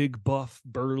buff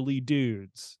burly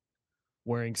dudes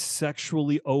wearing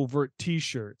sexually overt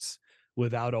t-shirts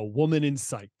without a woman in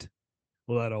sight,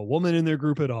 without a woman in their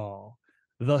group at all,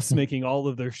 thus making all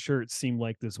of their shirts seem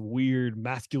like this weird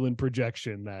masculine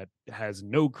projection that has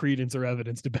no credence or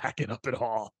evidence to back it up at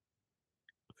all.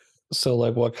 So,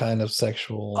 like, what kind of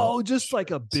sexual? Oh, just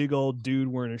like a big old dude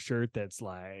wearing a shirt that's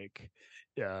like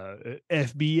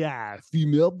FBI,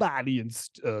 female body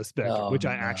inspector, which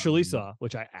I actually saw.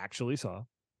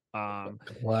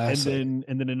 Classic. And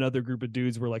then another group of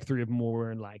dudes were like 3 of them were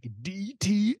wearing like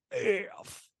DTF.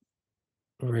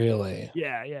 Really?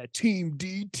 Yeah, Team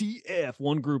DTF.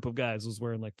 One group of guys was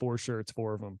wearing like 4 shirts,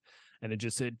 4 of them, and it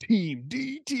just said Team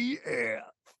DTF.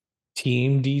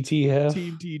 Team DTF.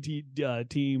 Team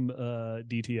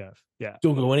DTF. Yeah.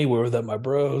 Don't go anywhere without my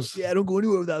bros. Yeah, don't go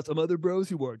anywhere without some other bros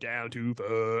who are down to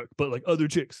fuck, but like other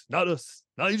chicks, not us,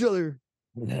 not each other.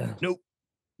 No. Nope.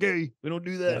 Gay. We don't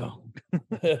do that. No.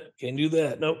 Can't do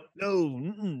that. Nope.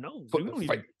 No.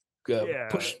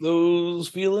 Push those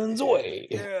feelings away.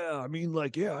 Yeah, I mean,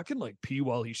 like, yeah, I can like pee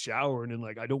while he's showering, and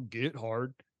like I don't get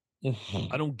hard.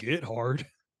 I don't get hard.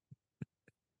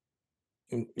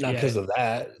 Not because of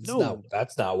that.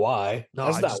 That's not why.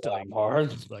 No, that's not why I'm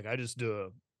hard. Like I just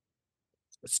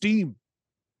steam.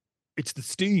 It's the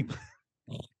steam.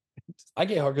 I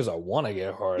get hard because I want to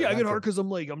get hard. Yeah, I get hard because I'm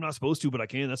like, I'm not supposed to, but I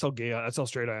can. That's how gay. That's how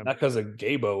straight I am. Not because of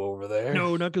Gaybo over there.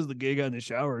 No, not because the gay guy in the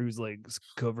shower who's like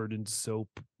covered in soap,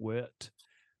 wet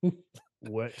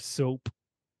soap,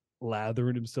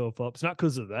 lathering himself up. It's not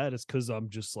because of that. It's because I'm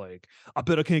just like, I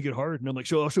bet I can't get hard, and I'm like,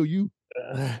 I'll show you.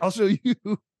 I'll show you.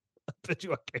 I bet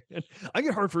you I can. I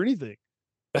get hard for anything.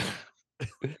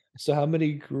 So how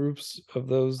many groups of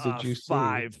those did you see?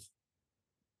 5.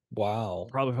 Wow.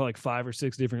 Probably like 5 or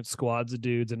 6 different squads of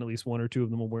dudes, and at least 1 or 2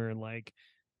 of them were wearing like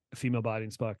female body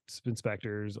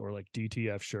inspectors or like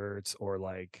DTF shirts or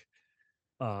like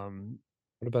what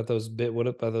about those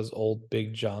old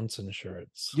Big Johnson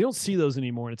shirts? You don't see those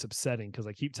anymore, and it's upsetting because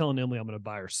I keep telling Emily I'm going to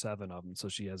buy her 7 of them, so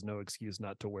she has no excuse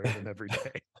not to wear them every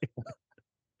day.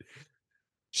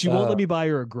 She won't let me buy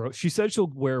her a gross. She said she'll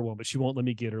wear one, but she won't let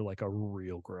me get her like a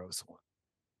real gross one.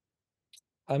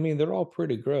 I mean, they're all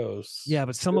pretty gross. Yeah,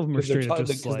 but some of them are straight up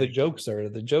just like the jokes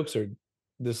are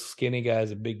this skinny guy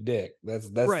has a big dick. That's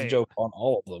right. The joke on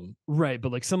all of them. Right,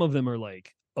 but like some of them are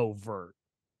like overt.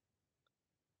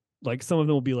 Like some of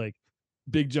them will be like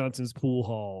Big Johnson's pool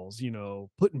halls, you know,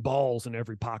 putting balls in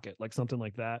every pocket, like something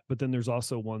like that. But then there's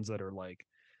also ones that are like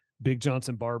Big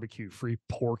Johnson barbecue, free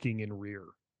porking in rear.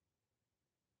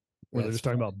 Where they're just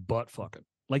talking about butt fucking.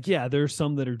 Like, yeah, there's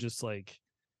some that are just like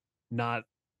not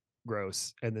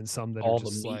gross, and then some that all are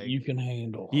just the meat like you can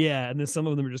handle. Yeah, and then some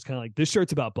of them are just kind of like, this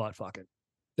shirt's about butt fucking.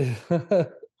 This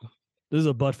is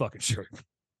a butt fucking shirt.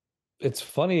 It's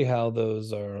funny how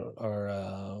those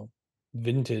are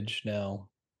vintage now.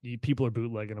 People are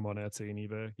bootlegging them on Etsy and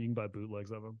eBay. You can buy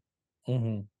bootlegs of them.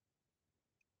 Mm-hmm.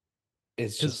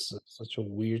 It's just such a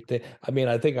weird thing. I mean,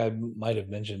 I think I might have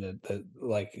mentioned it that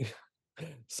like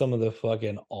some of the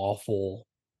fucking awful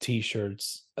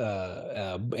t-shirts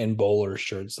and bowler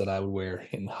shirts that I would wear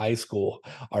in high school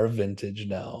are vintage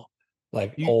now.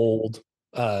 Like old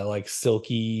like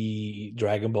silky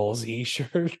Dragon Ball Z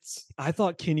shirts. I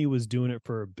thought Kenny was doing it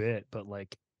for a bit, but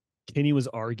like Kenny was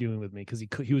arguing with me because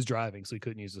he was driving, so he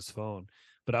couldn't use his phone.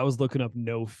 But I was looking up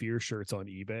No Fear shirts on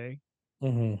eBay,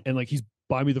 and like he's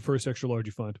buy me the first extra large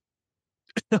you find.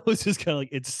 I was just kind of like,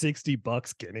 it's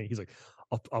 $60, Kenny. He's like,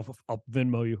 I'll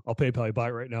Venmo you. I'll PayPal you. Buy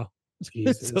it right now.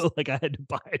 So like I had to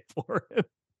buy it for him.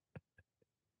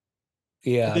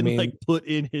 Yeah, and then, I mean, like put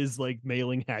in his like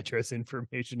mailing address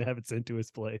information to have it sent to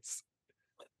his place.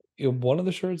 One of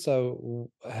the shirts I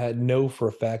had know for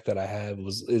a fact that I had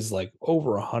is like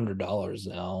over $100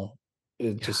 now.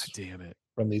 It just damn it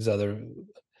from these other.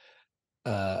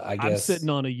 I I'm guess. sitting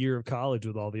on a year of college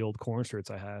with all the old corn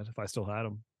shirts I had, if I still had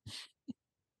them.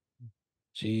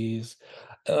 Jeez.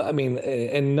 I mean,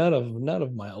 and none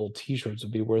of my old t-shirts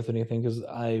would be worth anything because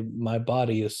my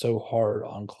body is so hard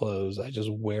on clothes. I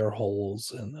just wear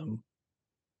holes in them.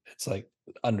 It's like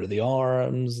under the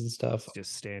arms and stuff. It's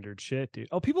just standard shit, dude.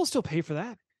 Oh, people still pay for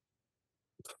that.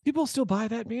 People still buy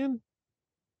that, man.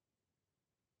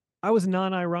 I was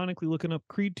non-ironically looking up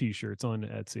Creed t-shirts on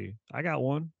Etsy. I got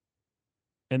one.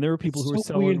 And there were people It's who were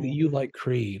so weird selling. that you like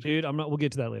Creed. Dude, we'll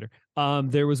get to that later.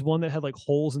 There was one that had like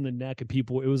holes in the neck, and it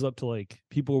was up to like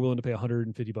people were willing to pay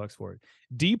 $150 for it.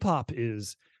 Depop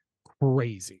is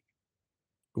crazy.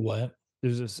 What?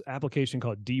 There's this application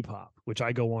called Depop, which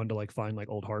I go on to like find like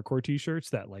old hardcore t-shirts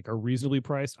that like are reasonably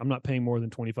priced. I'm not paying more than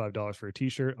 $25 for a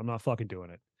t-shirt. I'm not fucking doing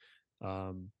it.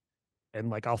 And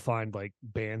like I'll find like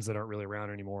bands that aren't really around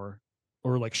anymore,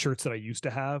 or like shirts that I used to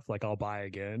have, like I'll buy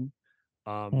again.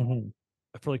 Mhm.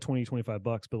 For like 20, $25,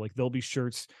 but like there'll be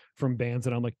shirts from bands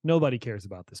that I'm like, nobody cares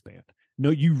about this band. No,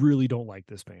 you really don't like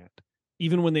this band.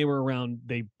 Even when they were around,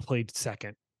 they played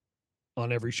second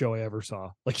on every show I ever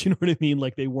saw. Like, you know what I mean?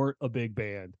 Like they weren't a big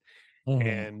band, Mhm.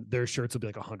 and their shirts will be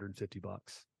like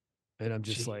 $150. And I'm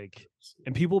just Jeez. like,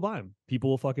 and people buy them.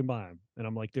 People will fucking buy them. And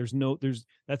I'm like,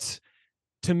 that's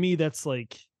to me, that's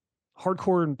like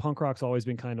hardcore and punk rock's always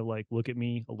been kind of like, look at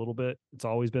me a little bit. It's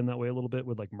always been that way a little bit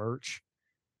with like merch.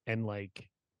 And like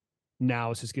now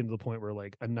it's just getting to the point where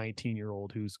like a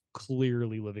 19-year-old who's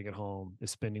clearly living at home is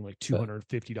spending like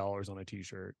 $250 on a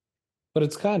t-shirt. But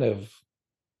it's kind of,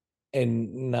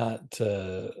 and not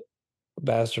to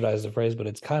bastardize the phrase, but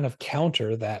it's kind of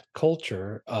counter that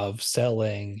culture of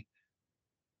selling.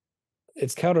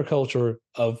 It's counterculture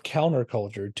of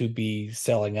counterculture to be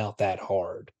selling out that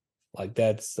hard. Like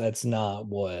that's not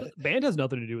what. Band has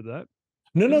nothing to do with that.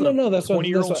 No, This no, is no, a no. That's what. That's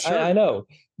 20-year-old what I shirt. know.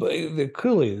 But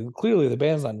clearly, the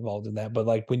band's not involved in that. But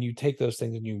like when you take those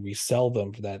things and you resell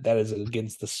them for that, that is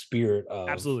against the spirit of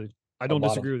Absolutely. I a don't lot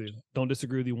of. disagree with you. Don't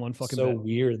disagree with you one fucking So bit.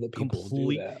 weird that people do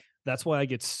Complete. that. That's why I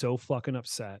get so fucking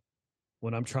upset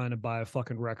when I'm trying to buy a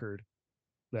fucking record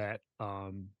that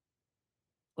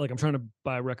like I'm trying to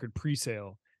buy a record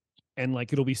pre-sale and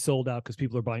like it'll be sold out because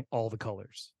people are buying all the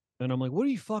colors. And I'm like, what are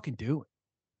you fucking doing?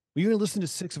 You're gonna listen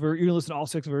to you're gonna listen to all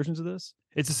 6 versions of this?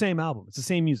 It's the same album. It's the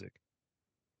same music.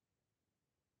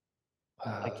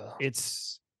 Like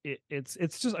it's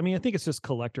just, I mean, I think it's just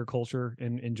collector culture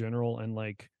in general, and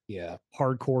like Yeah.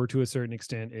 hardcore to a certain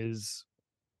extent is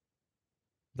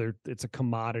it's a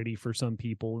commodity for some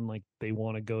people, and like they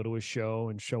want to go to a show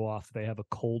and show off they have a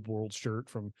Cold World shirt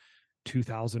from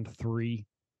 2003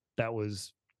 that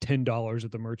was $10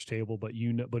 at the merch table, but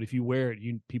but if you wear it,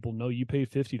 people know you paid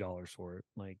 $50 for it.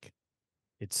 Like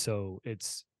it's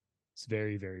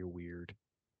very, very weird.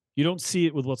 You don't see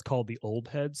it with what's called the old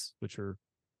heads, which are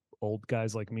old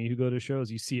guys like me who go to shows.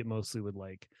 You see it mostly with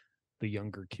like the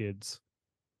younger kids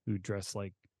who dress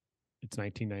like it's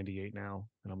 1998 now.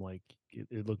 And I'm like,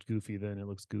 it looked goofy then, it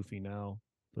looks goofy now.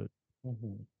 But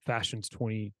fashion's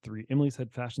 23. Emily's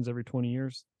had fashions every 20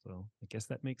 years. So I guess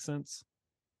that makes sense.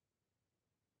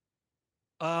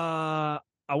 I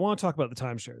want to talk about the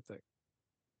timeshare thing.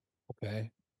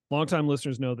 Okay. Longtime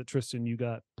listeners know that Tristan, you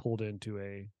got pulled into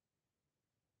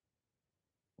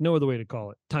no other way to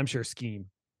call it, timeshare scheme.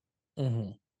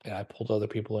 Yeah, I pulled other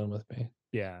people in with me.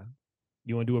 Yeah.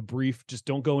 You want to do a brief, just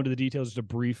don't go into the details, just a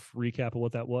brief recap of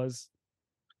what that was?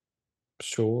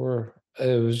 Sure.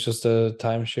 It was just a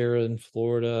timeshare in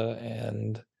Florida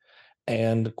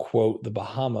and quote the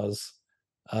Bahamas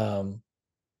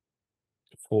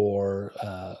for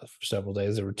several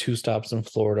days. There were 2 stops in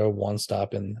Florida, 1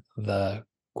 stop in the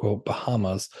quote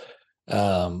Bahamas.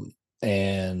 And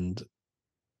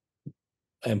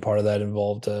part of that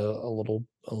involved a little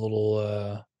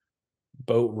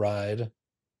boat ride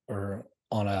or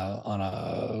on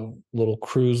a little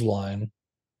cruise line.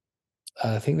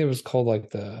 I think it was called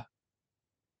like I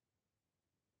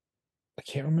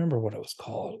can't remember what it was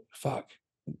called. Fuck.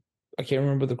 I can't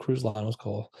remember what the cruise line was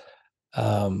called.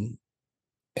 And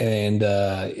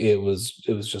it was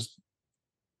just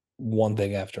one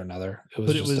thing after another. It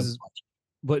was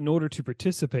but in order to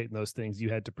participate in those things, you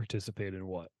had to participate in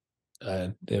what?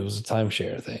 It was a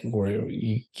timeshare thing where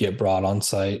you get brought on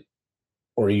site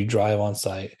or you drive on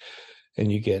site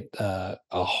and you get a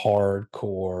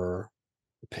hardcore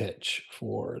pitch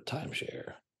for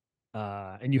timeshare.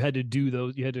 And you had to do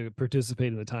those, you had to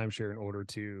participate in the timeshare in order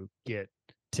to get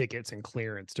tickets and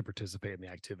clearance to participate in the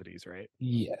activities, right?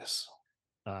 Yes.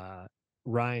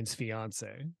 Ryan's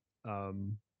fiance,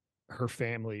 her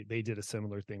family, they did a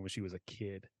similar thing when she was a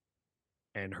kid.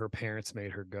 and her parents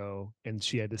made her go, and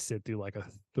she had to sit through like a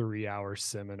 3-hour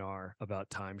seminar about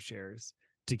timeshares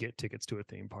to get tickets to a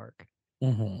theme park.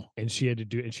 Mhm. And she had to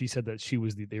do it, and she said that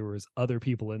there was other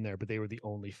people in there, but they were the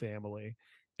only family.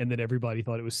 And then everybody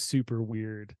thought it was super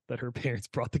weird that her parents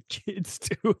brought the kids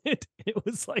to it. It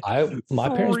was like My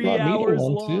parents 3 brought me to hours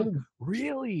one long. too.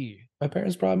 Really? My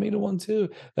parents brought me to one too.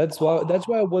 That's why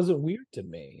it wasn't weird to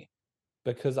me,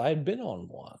 because I had been on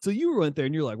one. So you went there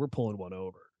and you're like, we're pulling one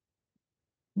over.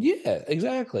 Yeah,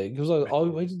 exactly. Because Right. all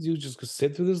we had to do is just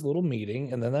sit through this little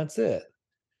meeting, and then that's it.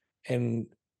 And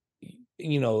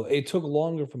it took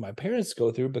longer for my parents to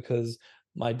go through because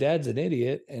my dad's an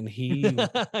idiot, and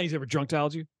He's ever drunk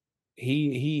dialed you?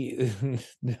 he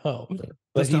no, but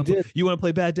Let's he not play- did. You want to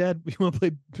play bad dad? You want to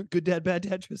play good dad, bad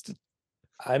dad, Tristan?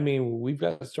 I mean, we've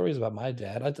got stories about my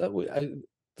dad. The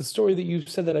story that you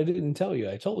said that I didn't tell you,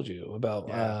 I told you about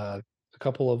Yeah. a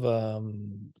couple of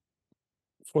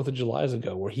 4th of July's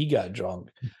ago, where he got drunk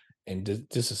and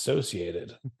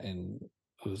disassociated, and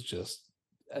it was just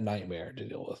a nightmare to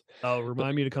deal with. Oh,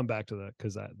 remind me to come back to that,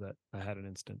 because I had an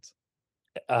instance.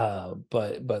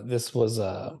 But this was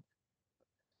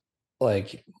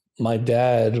like my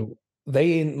dad.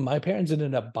 My parents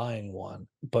ended up buying one,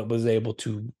 but was able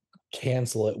to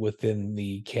cancel it within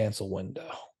the cancel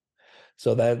window.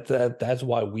 So that's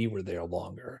why we were there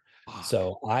longer. Fuck.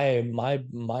 So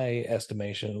my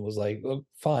estimation was like, "Look,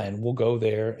 fine, we'll go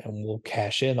there and we'll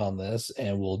cash in on this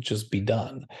and we'll just be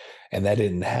done." And that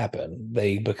didn't happen.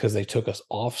 Because they took us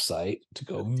off site to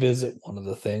go visit one of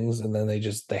the things, and then they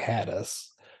had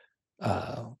us.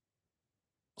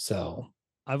 So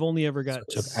I've only ever got it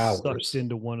took sucked hours.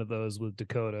 into one of those with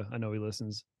Dakota. I know he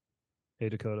listens. Hey,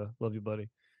 Dakota, love you, buddy.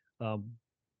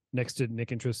 Next to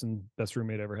Nick and Tristan, best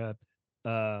roommate I ever had.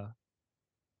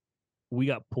 We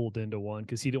got pulled into one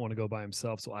because he didn't want to go by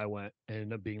himself, so I went, and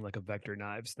ended up being like a Vector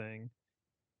Knives thing.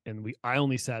 And I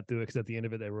only sat through it because at the end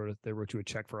of it, they wrote you a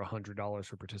check for $100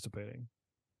 for participating.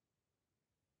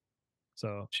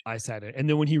 So I sat in, and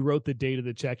then when he wrote the date of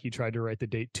the check, he tried to write the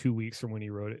date 2 weeks from when he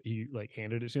wrote it. He like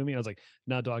handed it to me. I was like,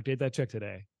 "Nah, dog, date that check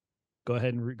today. Go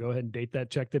ahead and date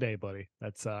that check today, buddy.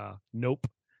 That's nope.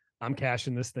 I'm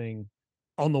cashing this thing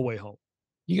on the way home."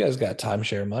 You guys got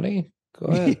timeshare money? Go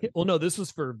ahead. Well, no, this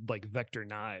was for like Vector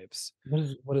Knives.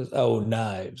 What is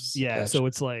knives? Yeah, Gotcha. so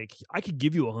it's like I could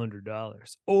give you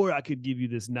 $100, or I could give you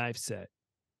this knife set.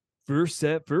 First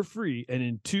set for free, and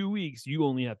in 2 weeks you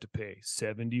only have to pay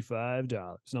 $75.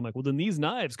 And I'm like, well, then these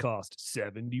knives cost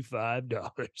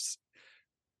 $75.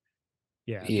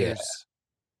 Yeah.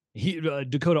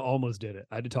 Dakota almost did it.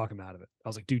 I had to talk him out of it. I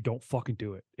was like, dude, don't fucking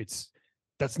do it.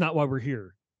 That's not why we're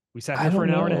here. We sat here for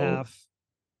an hour and a half.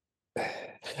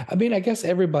 I mean, I guess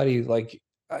everybody, like,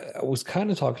 I was kind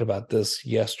of talking about this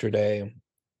yesterday,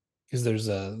 because there's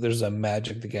a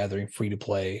Magic the Gathering free to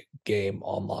play game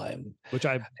online, which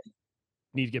I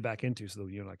need to get back into so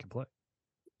that you and I can play.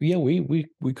 Yeah,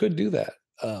 we could do that.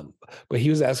 But he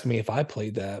was asking me if I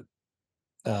played that,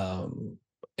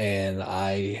 and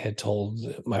I had told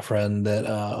my friend that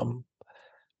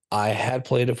I had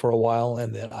played it for a while,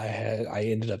 and that I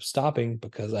ended up stopping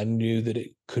because I knew that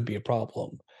it could be a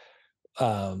problem.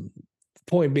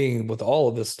 Point being, with all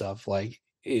of this stuff, like,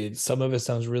 some of it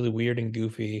sounds really weird and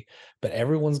goofy, but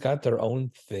everyone's got their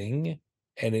own thing,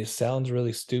 and it sounds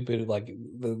really stupid. Like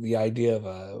the idea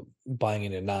of buying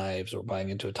into knives or buying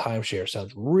into a timeshare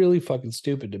sounds really fucking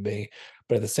stupid to me.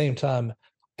 But at the same time,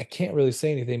 I can't really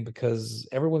say anything because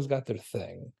everyone's got their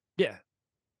thing. Yeah.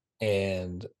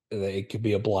 And it could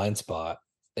be a blind spot,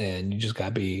 and you just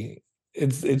gotta be.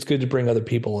 It's good to bring other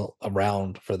people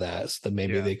around for that, so that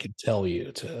maybe they could tell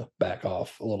you to back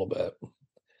off a little bit.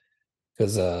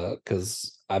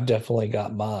 Because I've definitely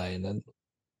got mine, and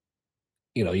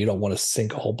you don't want to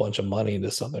sink a whole bunch of money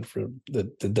into something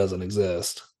that doesn't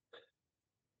exist.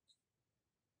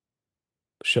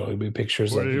 Showing me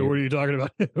pictures what of are you talking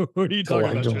about? What are you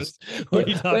talking about, Tristan? What are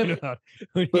you talking about?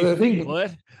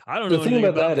 What? I don't know anything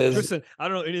about that. Tristan, I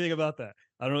don't know anything about that.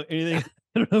 I don't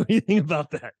know anything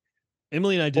about that.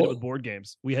 Emily and I did it with board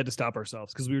games. We had to stop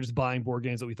ourselves because we were just buying board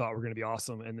games that we thought were going to be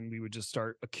awesome, and then we would just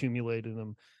start accumulating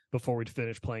them before we'd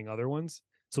finish playing other ones.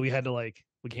 So we had to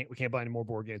we can't buy any more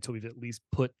board games until we've at least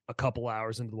put a couple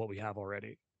hours into what we have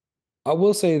already. I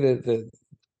will say that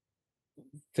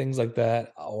things like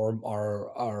that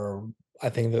are I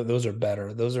think that those are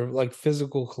better. Those are like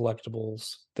physical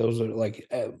collectibles. Those are like,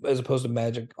 as opposed to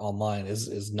Magic Online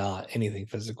is not anything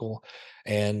physical,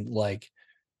 and like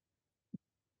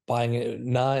buying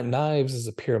knives is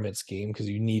a pyramid scheme because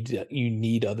you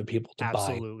need other people to buy.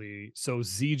 Absolutely. So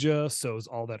Zija, so's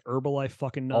all that Herbalife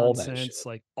fucking nonsense.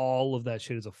 Like all of that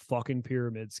shit is a fucking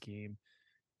pyramid scheme.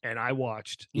 And I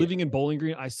watched Yeah. living in Bowling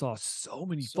Green. I saw so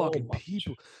many fucking much.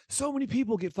 people, so many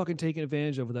people get fucking taken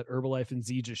advantage of with that Herbalife and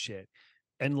Zija shit.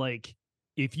 And like,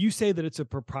 if you say that it's a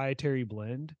proprietary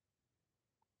blend,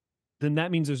 then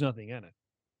that means there's nothing in it.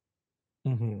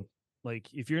 Mhm.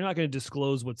 Like, if you're not going to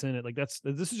disclose what's in it, like this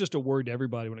is just a word to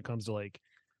everybody when it comes to like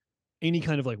any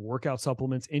kind of like workout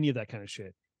supplements, any of that kind of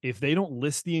shit. If they don't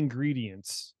list the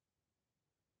ingredients,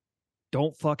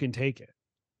 don't fucking take it.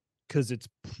 Because it's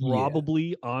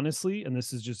probably, honestly, and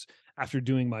this is just after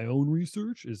doing my own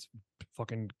research, is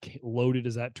fucking loaded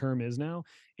as that term is now,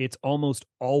 it's almost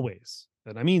always,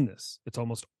 and I mean this, it's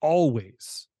almost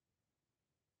always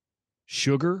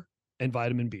sugar and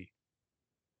vitamin B.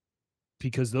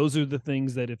 Because those are the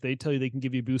things that if they tell you they can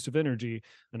give you a boost of energy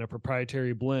in a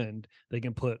proprietary blend, they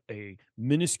can put a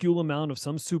minuscule amount of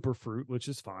some superfruit, which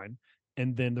is fine,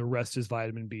 and then the rest is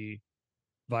vitamin B,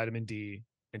 vitamin D,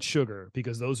 and sugar,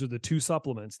 because those are the two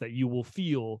supplements that you will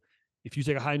feel if you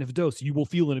take a high enough dose, you will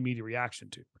feel an immediate reaction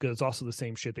to, because it's also the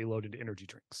same shit they load into energy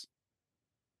drinks.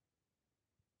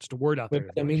 Just a word out But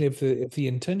there. I mean, if the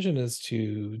intention is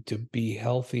to be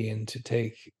healthy and to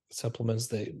take supplements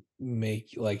that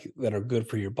make like that are good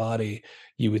for your body,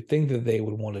 you would think that they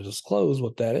would want to disclose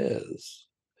what that is.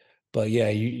 But yeah,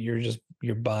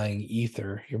 you're buying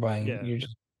ether. You're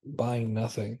just buying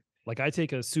nothing. Like I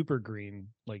take a super green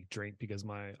like drink because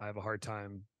I have a hard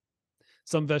time.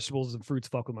 Some vegetables and fruits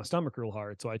fuck with my stomach real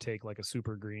hard, so I take like a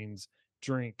super greens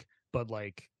drink. But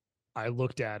like I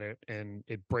looked at it and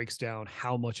it breaks down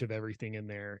how much of everything in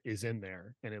there is in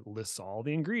there, and it lists all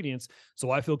the ingredients. So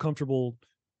I feel comfortable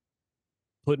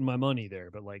putting my money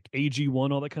there. But like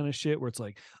AG1, all that kind of shit, where it's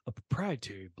like a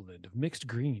proprietary blend of mixed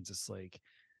greens. It's like,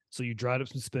 so you dried up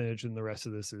some spinach, and the rest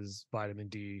of this is vitamin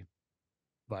D,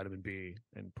 vitamin B,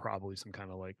 and probably some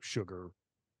kind of like sugar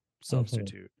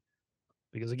substitute.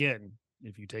 Because again,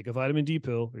 if you take a vitamin D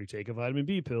pill or you take a vitamin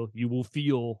B pill, you will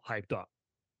feel hyped up.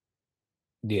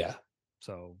 Yeah.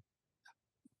 So,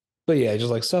 but yeah, just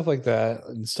like stuff like that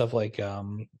and stuff like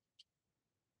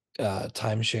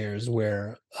timeshares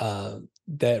where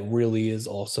that really is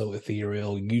also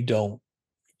ethereal. You don't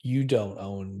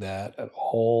own that at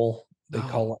all. They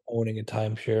call it owning a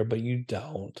timeshare, but you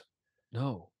don't.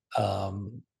 No.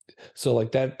 So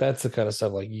like that's the kind of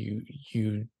stuff like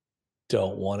you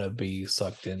don't want to be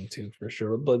sucked into for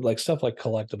sure. But like stuff like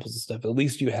collectibles and stuff, at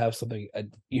least you have something,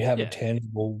 you have a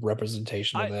tangible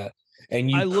representation of that, and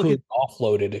you could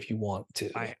offload it if you want to.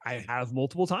 I have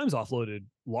multiple times offloaded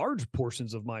large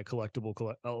portions of my collectible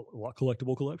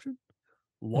collection,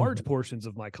 large portions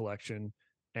of my collection,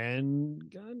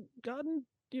 and gotten,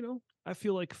 I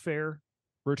feel like fair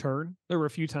return. There were a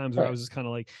few times where I was just kind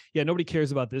of like, yeah, nobody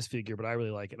cares about this figure, but I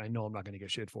really like it. I know I'm not going to get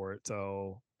shit for it.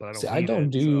 So, but I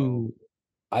don't.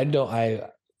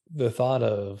 The thought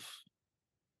of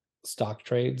stock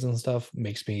trades and stuff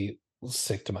makes me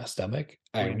sick to my stomach.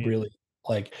 I really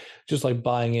like just like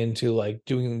buying into like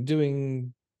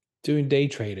doing day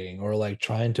trading or like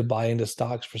trying to buy into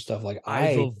stocks for stuff. Like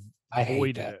I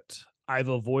hate that. I've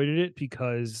avoided it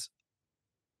because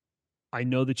I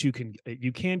know that you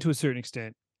can to a certain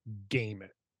extent game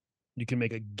it. You can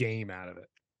make a game out of it.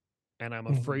 And I'm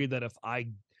afraid that if I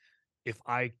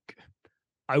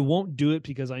won't do it,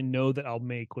 because I know that I'll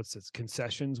make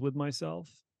concessions with myself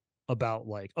about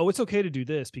like, oh, it's okay to do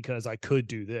this because I could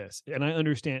do this. And I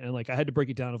understand. And like, I had to break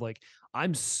it down of like,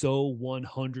 I'm so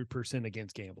 100%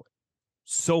 against gambling.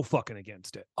 So fucking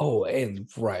against it. Oh, and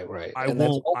right. I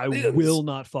will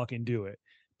not fucking do it.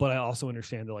 But I also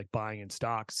understand that like buying in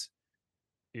stocks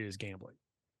is gambling.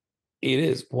 It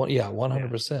is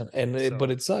 100%. And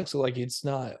but it sucks. Like that's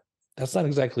not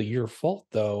exactly your fault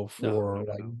though for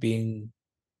being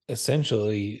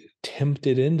essentially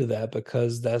tempted into that,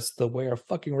 because that's the way our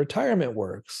fucking retirement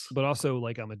works. But also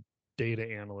like I'm a data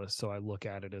analyst, so I look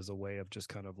at it as a way of just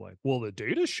kind of like, well, the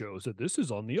data shows that this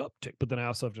is on the uptick, but then I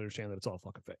also have to understand that it's all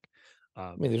fucking fake.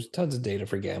 I mean, there's tons of data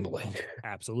for gambling.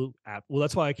 Absolutely. Well,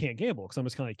 that's why I can't gamble, because I'm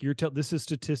just kind of like, this is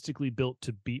statistically built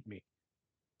to beat me.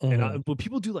 And when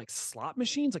people do like slot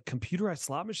machines, like computerized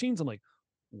slot machines, I'm like,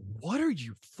 what are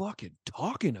you fucking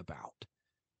talking about?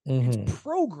 It's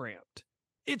programmed.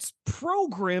 It's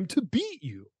programmed to beat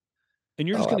you. And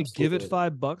you're just going to give it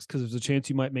 $5 because there's a chance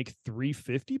you might make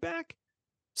 $3.50 back?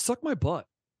 Suck my butt.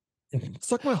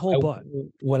 Suck my whole butt.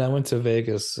 When I went to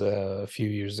Vegas a few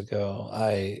years ago,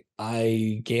 I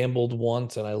gambled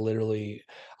once, and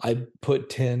I put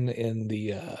 10 in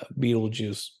the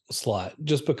Beetlejuice slot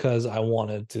just because I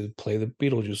wanted to play the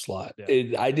Beetlejuice slot.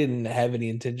 Yeah. I didn't have any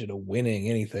intention of winning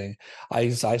anything. I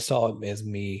saw it as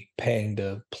me paying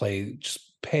to play, just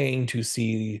paying to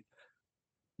see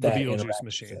the Beetlejuice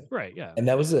machine. Right, yeah. And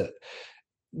that was it.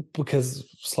 because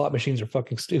slot machines are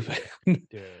fucking stupid.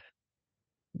 Yeah.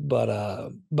 But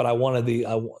I wanted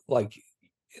like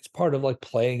it's part of like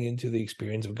playing into the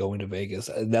experience of going to Vegas.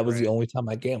 That was the Right. only time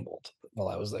I gambled while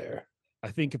I was there. I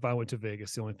think if I went to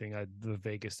Vegas, the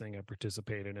Vegas thing I'd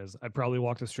participate in is I'd probably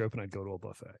walk the strip and I'd go to a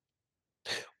buffet.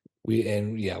 We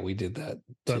did that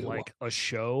But too. like a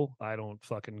show, I don't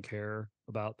fucking care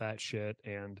about that shit.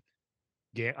 And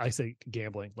I say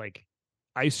gambling. Like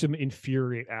I used to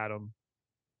infuriate Adam.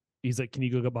 He's like, "Can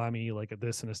you go buy me like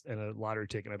this and a lottery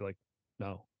ticket?" I'd be like,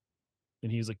 "No."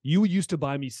 And he's like, "You used to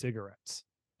buy me cigarettes,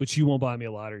 but you won't buy me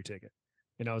a lottery ticket."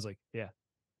 And I was like, "Yeah,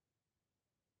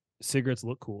 cigarettes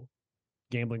look cool.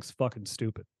 Gambling's fucking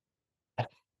stupid."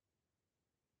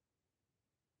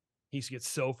 He gets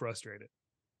so frustrated.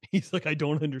 He's like, "I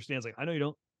don't understand." It's like, "I know you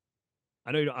don't.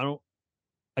 I know you don't. I don't.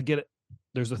 I get it.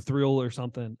 There's a thrill or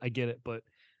something. I get it, but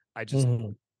I just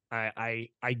Mhm.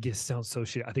 I guess sounds so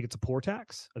shit. I think it's a poor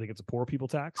tax. I think it's a poor people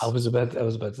tax. I was about to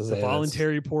The say that's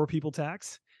voluntary poor people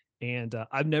tax. And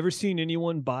I've never seen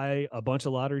anyone buy a bunch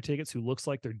of lottery tickets who looks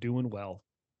like they're doing well.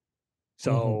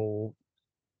 So,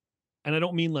 and I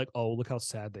don't mean like, oh, look how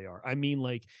sad they are. I mean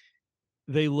like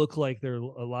they look like they're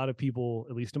a lot of people,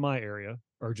 at least in my area,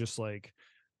 are just like,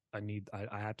 I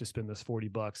have to spend this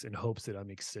 $40 in hopes that I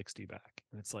make 60 back.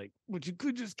 And it's like, but you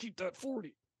could just keep that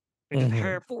 40 and just Mhm.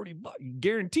 have $40. You're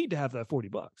guaranteed to have that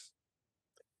 $40.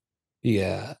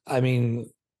 Yeah. I mean,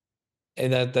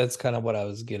 and that's kind of what I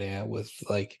was getting at with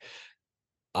like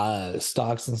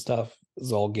stocks and stuff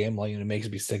is all gambling, and it makes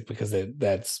me sick because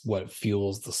that's what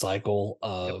fuels the cycle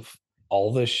Yep. of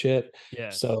all this shit. Yeah.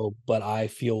 So, but I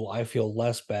feel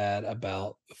less bad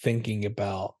about thinking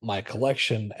about my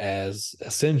collection as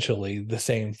essentially the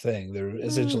same thing. They're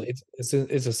essentially it's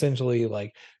essentially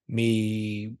like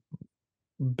me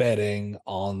betting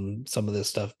on some of this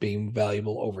stuff being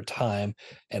valuable over time,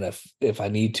 and if I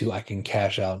need to, I can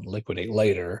cash out and liquidate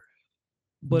later.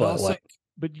 But But also, like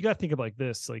but you got to think of like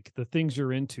this, like the things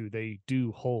you're into, they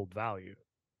do hold value.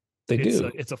 they It's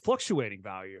do. it's a fluctuating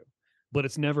value, but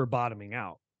it's never bottoming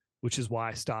out, which is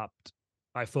why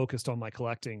I focused on my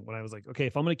collecting when I was like, okay,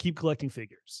 if I'm going to keep collecting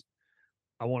figures,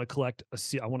 I want to collect a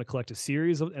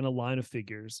series and a line of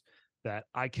figures that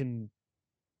I can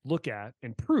look at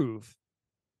and prove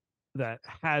that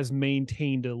has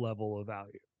maintained a level of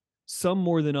value. Some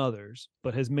more than others,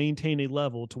 but has maintained a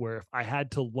level to where if I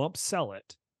had to lump sell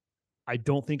it, I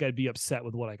don't think I'd be upset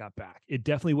with what I got back. It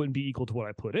definitely wouldn't be equal to what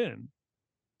I put in,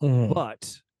 Mhm.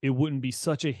 but it wouldn't be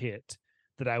such a hit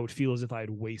that I would feel as if I had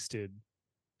wasted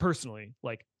personally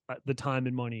like the time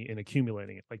and money in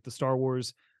accumulating it. Like the Star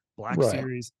Wars Black Right.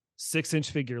 Series 6-inch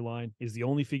figure line is the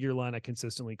only figure line I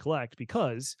consistently collect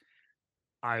because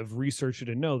I've researched it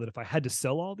and know that if I had to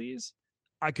sell all these,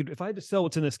 if I had to sell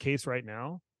what's in this case right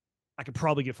now, I could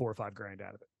probably get $4 or $5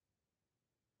 out of it,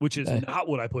 which is Nice. not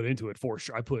what I put into it for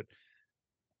sure. I put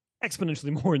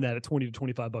exponentially more than that at 20 to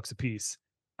 $25 a piece.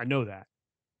 I know that,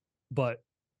 but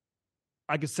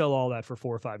I could sell all that for $4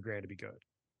 or $5 to be good,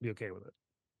 be okay with it.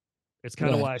 It's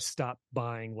kind of why I Nice. stopped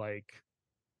buying. Like,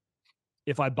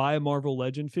 if I buy a Marvel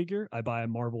Legend figure, I buy a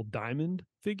Marvel Diamond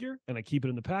figure and I keep it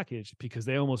in the package because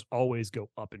they almost always go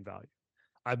up in value.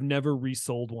 I've never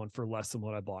resold one for less than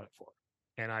what I bought it for,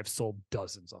 and I've sold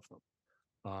dozens of them.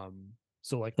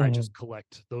 So like I Mhm. just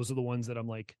collect. Those are the ones that I'm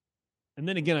like, and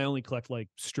then again, I only collect like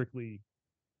strictly.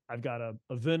 I've got a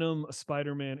Venom, a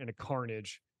Spider-Man, and a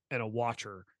Carnage, and a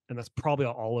Watcher, and that's probably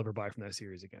all I'll ever buy from that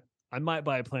series again. I might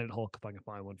buy a Planet Hulk if I can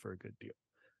find one for a good deal,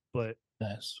 but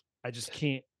Nice. I just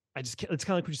can't. I just can't. It's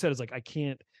kind of like what you said. Is like I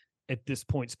can't at this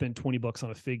point spend $20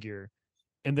 on a figure,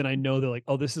 and then I know they're like,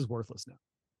 oh, this is worthless now.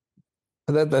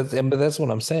 But that's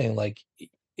what I'm saying. Like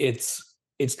it's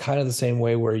kind of the same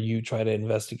way where you try to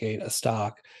investigate a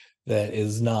stock that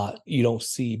is not you don't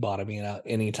see bottoming out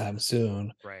anytime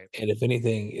soon. Right. And if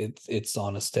anything, it's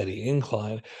on a steady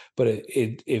incline, but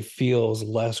it feels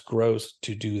less gross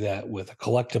to do that with a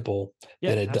collectible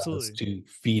Yeah, than it does absolutely. to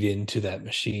feed into that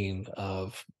machine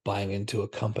of buying into a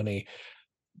company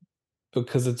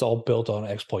because it's all built on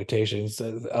exploitation.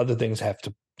 So other things have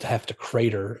to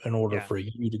crater in order Yeah. for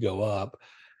you to go up.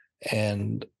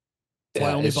 And That's why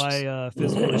I yeah, only it's buy just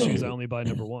physical issues. I only buy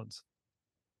number ones.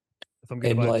 If I'm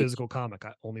going to and buy a like physical comic,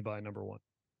 I only buy number one.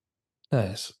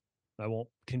 nice. I won't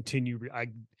continue. I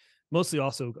mostly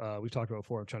also we've talked about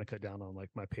before. I'm trying to cut down on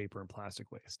like my paper and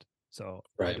plastic waste, so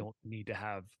I Right. don't need to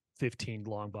have 15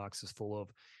 long boxes full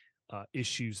of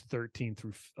issues 13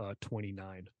 through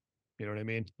 29. You know what I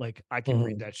mean? Like I can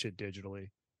read Mhm. that shit digitally.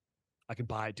 I can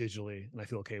buy it digitally, and I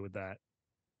feel okay with that.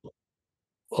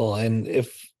 Well, and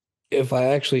if I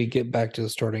actually get back to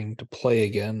starting to play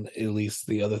again, at least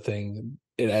the other thing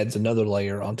it adds another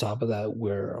layer on top of that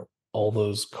where all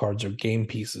those cards are game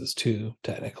pieces too,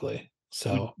 technically.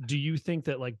 So do you think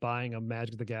that like buying a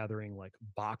Magic the Gathering like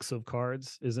box of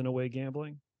cards is in a way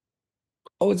gambling?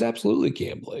 oh, it's absolutely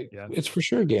gambling. Yeah. It's for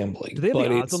sure gambling. Do they have but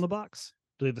the odds it's on the box?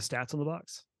 Do they have the stats on the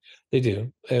box? they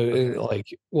do. Okay. Like,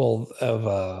 well,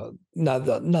 of not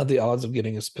the odds of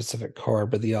getting a specific card,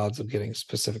 but the odds of getting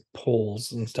specific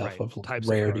pulls and stuff Right. of like, Types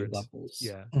of rarity cards. levels.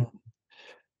 Yeah.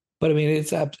 But I mean,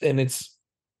 it's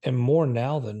and more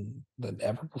now than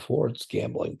ever before. It's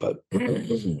gambling, but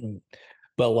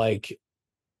but like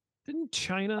Didn't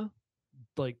China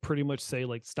like pretty much say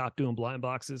like stop doing blind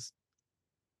boxes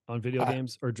on video I,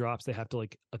 games or drops? They have to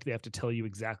they have to tell you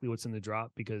exactly what's in the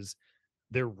drop because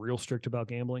they're real strict about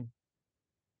gambling.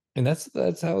 and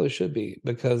that's how it should be,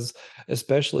 because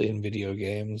especially in video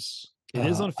games, It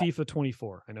is on FIFA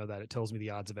 24. I know that it tells me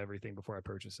the odds of everything before I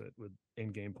purchase it with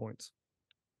in-game points.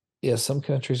 yeah, some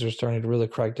countries are starting to really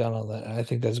crack down on that, and I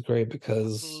think that's great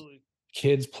because Absolutely.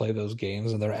 kids play those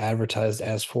games and they're advertised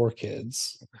as for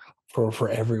kids, for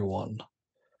everyone.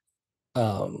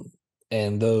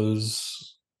 And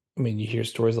those, I mean, you hear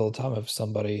stories all the time of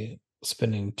somebody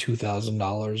spending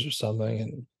 $2,000 or something,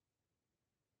 and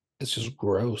it's just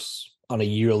gross on a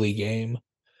yearly game.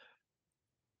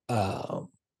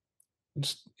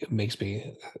 Just it makes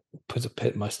me puts a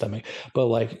pit in my stomach. But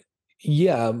like,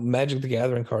 yeah, Magic the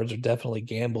Gathering cards are definitely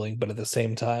gambling, but at the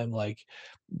same time, like,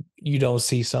 you don't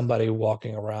see somebody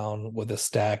walking around with a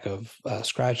stack of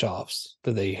scratch offs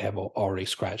that they have already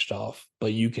scratched off,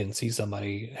 but you can see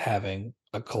somebody having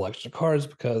a collection of cards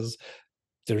because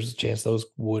there's a chance those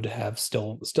would have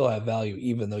still have value,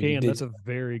 even though you And did. that's a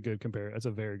very good compare. That's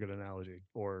a very good analogy,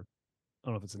 or I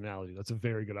don't know if it's an analogy. That's a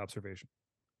very good observation.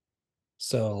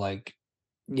 So like,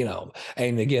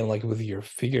 and again, like with your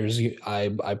figures, I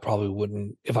probably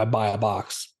wouldn't, if I buy a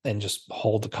box and just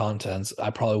hold the contents, I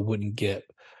probably wouldn't get.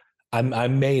 I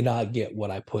may not get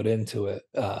what I put into it.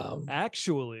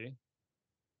 Actually,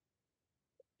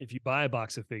 if you buy a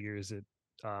box of figures at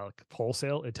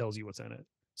wholesale, it tells you what's in it,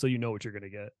 so you know what you're going to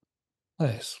get.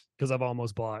 Nice. Because I've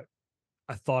almost bought.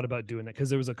 I thought about doing that because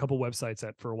there was a couple websites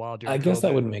that for a while during I guess COVID,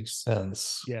 that would make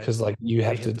sense. Yeah, because like you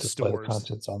have hit to the display the stores.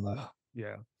 contents on the.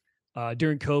 Yeah.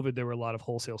 During COVID, there were a lot of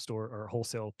wholesale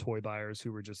toy buyers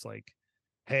who were just like,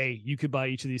 hey, you could buy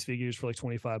each of these figures for like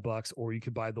 $25, or you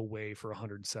could buy the Way for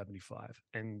 175.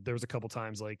 And there was a couple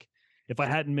times like if I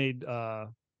hadn't made I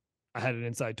had an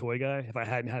inside toy guy. If I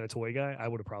hadn't had a toy guy, I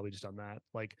would have probably just done that.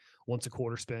 Like once a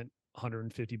quarter spent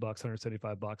 $150,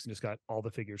 $175 and just got all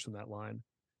the figures from that line.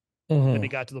 And it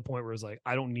got to the point where it was like,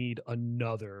 I don't need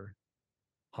another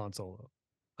Han Solo.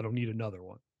 I don't need another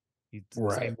one. It's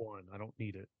the same one. I don't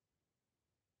need it.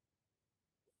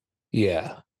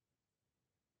 Yeah.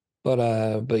 But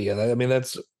yeah, I mean,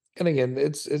 that's, and again,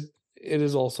 it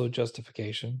is also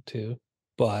justification too,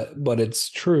 but it's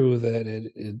true that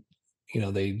it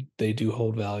they do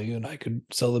hold value, and I could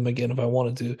sell them again if I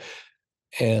wanted to,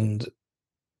 and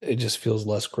it just feels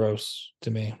less gross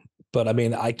to me. But I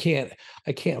mean, I can't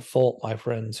fault my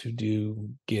friends who do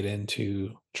get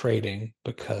into trading,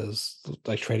 because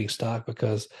like trading stock,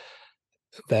 because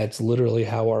that's literally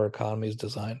how our economy is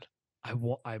designed.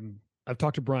 I've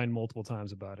talked to Brian multiple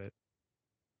times about it.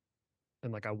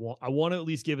 And like I want to at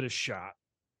least give it a shot,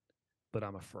 but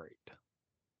I'm afraid.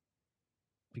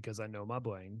 Because I know my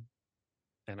brain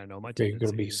and I know my tendencies.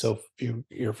 You're gonna be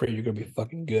you're afraid you're gonna be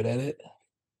fucking good at it.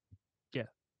 Yeah.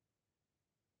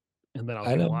 And then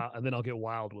I'll get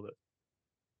wild with it.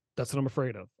 That's what I'm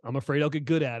afraid of. I'm afraid I'll get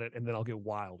good at it and then I'll get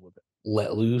wild with it.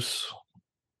 Let loose.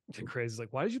 It's crazy. It's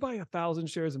like, why did you buy 1,000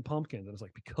 shares in pumpkins? And it's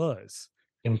like, because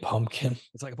in pumpkin.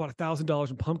 It's like I bought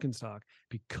 $1,000 in pumpkin stock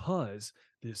because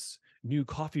this new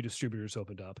coffee distributor's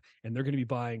opened up and they're going to be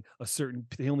buying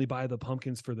they only buy the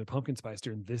pumpkins for the pumpkin spice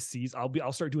during this season.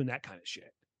 I'll start doing that kind of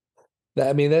shit.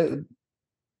 I mean,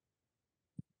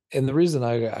 and the reason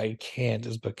I can't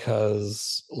is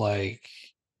because like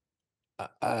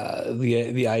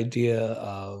the idea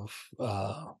of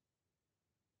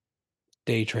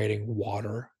day trading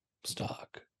water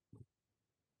stock,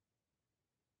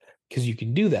 because you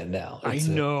can do that now. I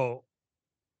know.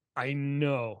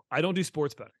 I don't do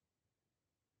sports betting.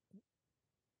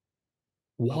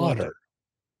 Water.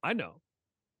 I know.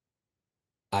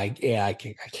 I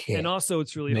can't. And also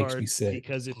it's really Makes hard me sick.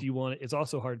 because if you want, it's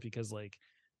also hard because like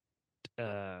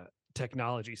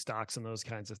technology stocks and those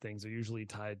kinds of things are usually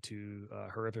tied to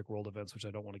horrific world events, which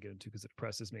I don't want to get into because it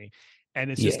depresses me.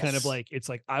 And it's just kind of like, it's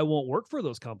like, I won't work for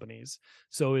those companies.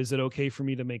 So is it okay for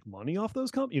me to make money off those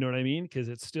companies? You know what I mean? Because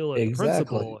it's still at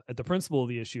the principle of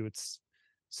the issue, it's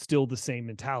still the same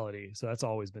mentality. So that's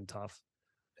always been tough.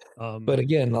 But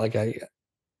again, like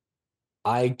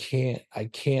I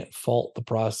can't fault the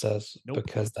process Nope.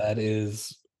 because that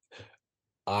is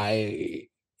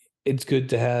it's good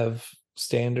to have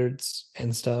standards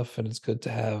and stuff, and it's good to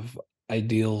have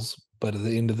ideals, but at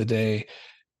the end of the day,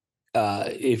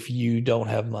 if you don't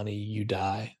have money, you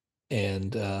die.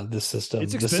 And It's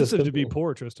expensive to be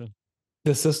poor, Tristan.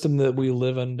 the system that we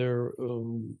live under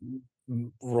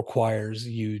requires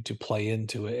you to play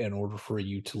into it in order for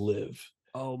you to live.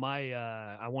 Oh,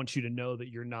 I want you to know that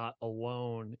you're not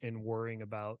alone in worrying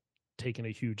about taking a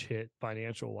huge hit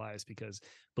financial wise, because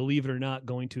believe it or not,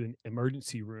 going to an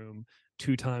emergency room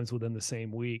 2 times within the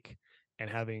same week and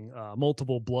having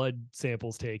multiple blood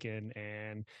samples taken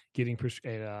and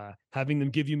having them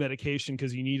give you medication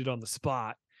because you need it on the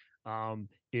spot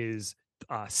is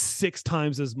 6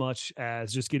 times as much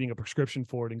as just getting a prescription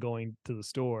for it and going to the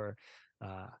store.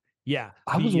 Yeah,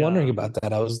 I was wondering about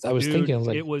that. I was dude, thinking, I was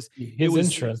like, it was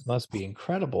insurance must be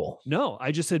incredible. no,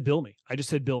 I just said bill me. I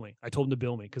told them to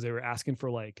bill me because they were asking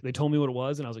for they told me what it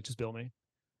was, and I was like, just bill me.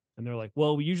 And they're like,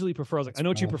 well, we usually prefer. I was like, I know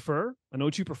what you prefer.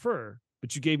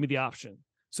 But you gave me the option.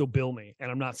 So bill me. And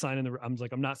I'm not signing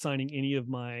I'm not signing any of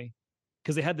my,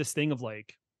 because they had this thing of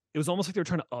it was almost like they were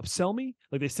trying to upsell me.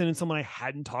 Like they sent in someone I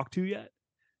hadn't talked to yet.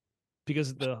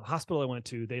 Because the hospital I went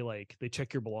to, they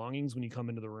check your belongings when you come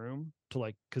into the room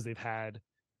because they've had,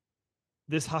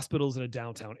 this hospital's in a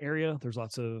downtown area. There's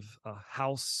lots of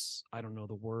I don't know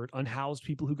the word, unhoused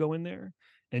people who go in there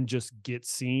and just get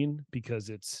seen because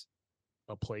it's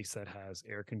a place that has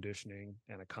air conditioning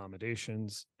and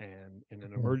accommodations, and in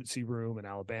an emergency room in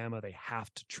Alabama, they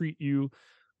have to treat you.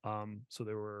 So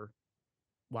there were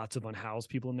lots of unhoused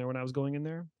people in there when I was going in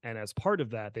there. And as part of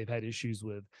that, they've had issues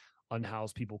with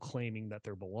unhoused people claiming that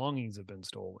their belongings have been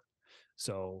stolen.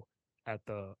 So at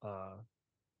the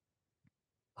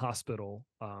hospital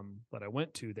that I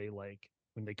went to, they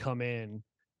when they come in,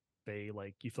 they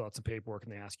you fill out some paperwork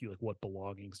and they ask you what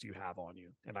belongings do you have on you.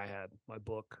 And I had my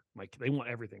book, they want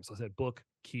everything. So I said book,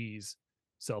 keys,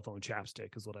 cell phone,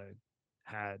 chapstick is what I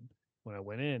had when I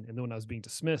went in. And then when I was being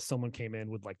dismissed, someone came in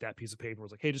with that piece of paper,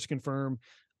 was like, hey, just to confirm,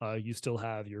 you still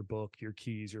have your book, your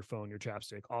keys, your phone, your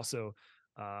chapstick. Also,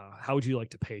 how would you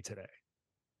like to pay today?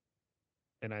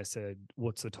 And I said,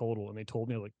 what's the total? And they told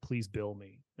me, please bill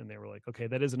me. And they were like, okay,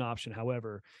 that is an option.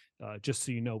 However, just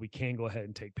so you know, we can go ahead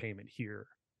and take payment here.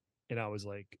 And I was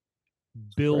like,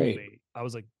 bill me. I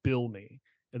was like, bill me.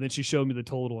 And then she showed me the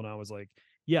total and I was like,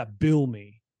 yeah, bill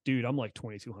me. Dude, I'm like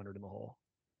 $2,200 in the hole.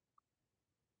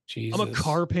 Jesus. I'm a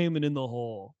car payment in the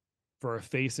hole for a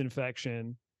face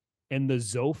infection. And the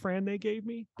Zofran they gave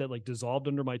me that dissolved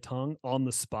under my tongue on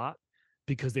the spot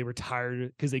because they were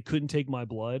tired, because they couldn't take my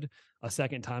blood a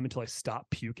second time until I stopped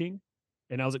puking.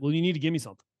 And I was like, well, you need to give me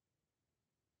something.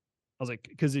 I was like,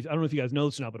 because I don't know if you guys know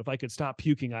this or not, but if I could stop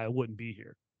puking, I wouldn't be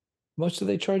here. How much do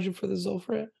they charge you for the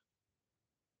Zofran?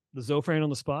 The Zofran on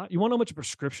the spot? You want to know how much a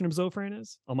prescription of Zofran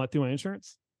is through my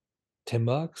insurance? $10?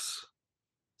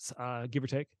 Give or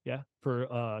take. Yeah. For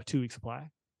a 2-week supply.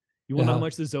 You want to know how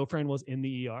much the Zofran was in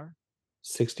the ER?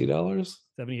 $60?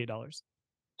 $78.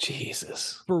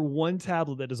 Jesus. For one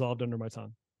tablet that dissolved under my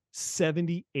tongue.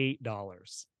 $78.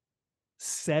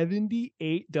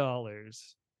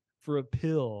 $78 for a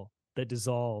pill that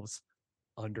dissolves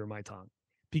under my tongue.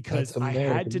 Because I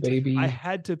had to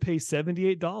pay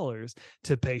 $78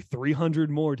 to pay $300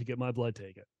 more to get my blood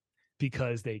taken,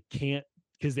 because they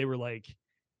were like,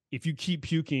 if you keep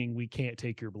puking, we can't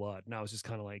take your blood. And I was just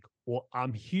kind of like, well,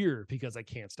 I'm here because I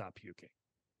can't stop puking.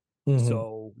 Mm-hmm.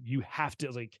 So you have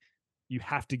to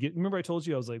get, remember I told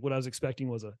you, I was like, what I was expecting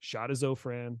was a shot of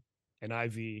Zofran, an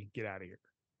IV, get out of here.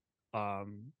 But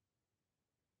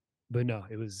no,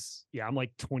 it was, I'm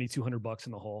like $2,200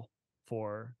 in the hole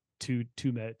for two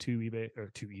ER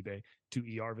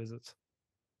visits.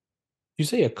 You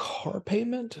say a car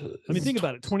payment? I mean, think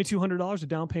about it. $2,200 a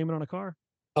down payment on a car.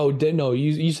 Oh, no,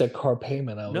 you said car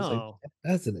payment. I was like,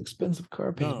 that's an expensive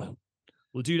car payment. No.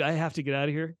 Well, dude, I have to get out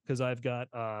of here because I've got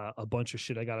a bunch of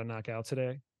shit I got to knock out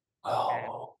today.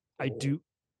 Oh,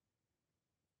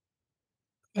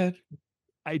 and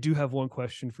I do have one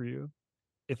question for you.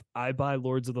 If I buy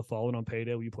Lords of the Fallen on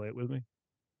payday, will you play it with me?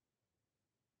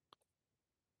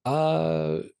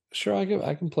 Sure, I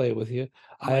can play it with you.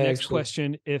 My next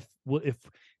question: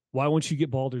 why won't you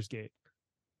get Baldur's Gate?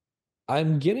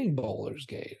 I'm getting Baldur's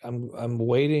Gate. I'm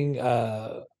waiting.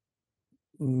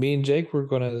 Me and Jake were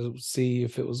going to see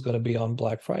if it was going to be on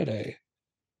Black Friday.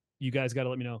 You guys got to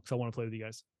let me know because I want to play with you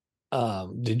guys.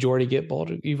 Did you already get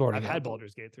Baldur's? I've had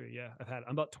Baldur's Gate 3. Yeah, I'm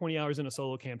about 20 hours in a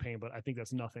solo campaign, but I think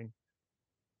that's nothing.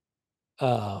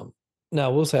 Now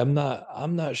we'll say I'm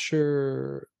not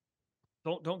sure.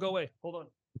 Don't go away. Hold on.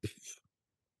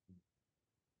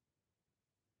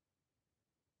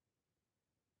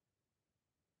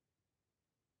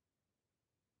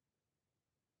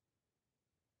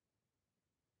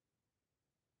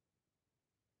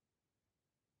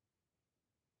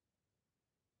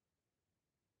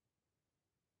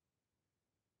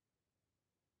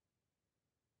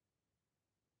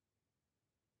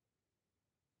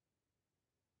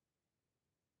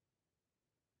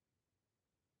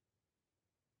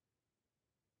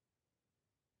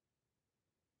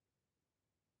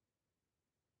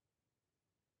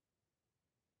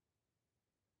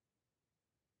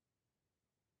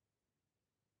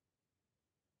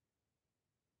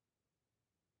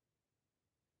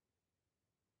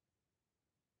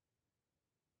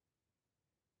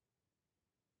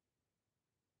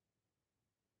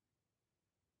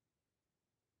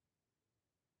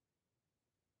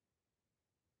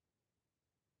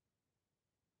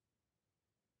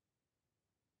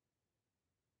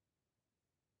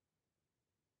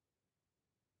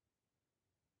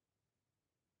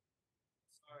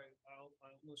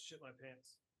 almost shit my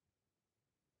pants.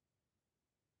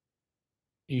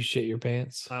 You shit your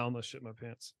pants. I almost shit my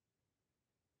pants.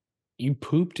 You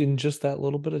pooped in just that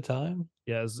little bit of time.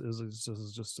 Yeah, it's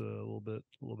just a little bit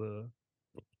of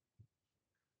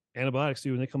antibiotics.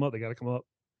 Dude, when they come up, they got to come up.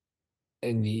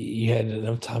 And you had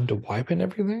enough time to wipe and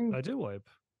everything. I do wipe.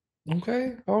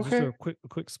 Okay. Just Okay. a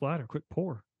quick splatter, quick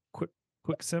pour, quick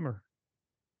simmer,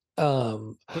 quick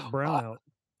I, brown out.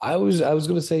 I was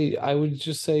gonna say I would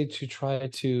just say to try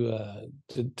to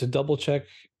double check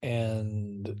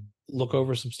and look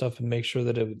over some stuff and make sure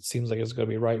that it seems like it's gonna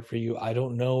be right for you. I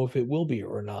don't know if it will be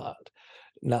or not.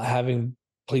 Not having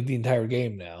played the entire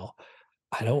game now,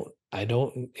 I don't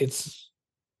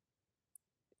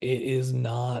it is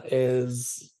not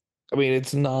as I mean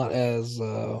it's not as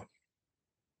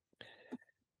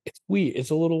it's weird.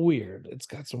 It's a little weird. It's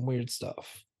got some weird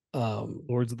stuff.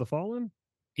 Lords of the Fallen.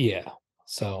 Yeah.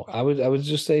 So I would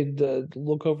just say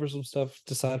look over some stuff,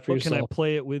 decide for But yourself. can I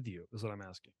play it with you? Is what I'm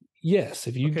asking. Yes,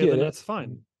 if you Okay, get then it, that's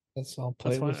fine. That's I'll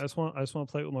play That's fine. with. I just want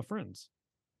to play it with my friends.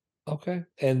 Okay,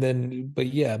 and then but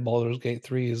yeah, Baldur's Gate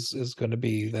 3 is going to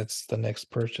be that's the next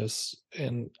purchase,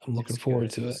 and I'm looking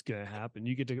forward to It's it, gonna happen.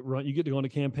 You get to run. You get to go on a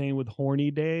campaign with Horny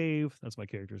Dave. That's my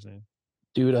character's name.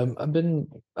 dude. I've been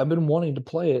wanting to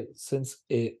play it since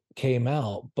it came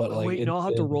out, but Oh like wait, it's no, I'll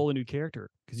have to been- roll a new character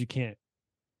because you can't.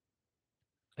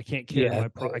 I can't carry Yeah,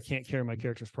 I can't carry my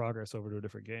character's progress over to a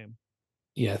different game.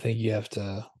 yeah, I think you have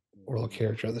to roll a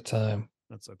character at the time.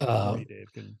 That's okay. Horny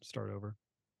Dave can start over.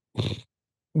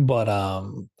 But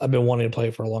I've been wanting to play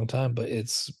it for a long time, but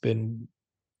it's been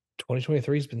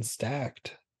 2023 has been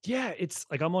stacked. Yeah, it's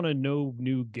like I'm on a no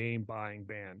new game buying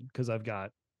ban because I've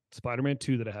got Spider-Man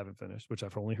 2 that I haven't finished, which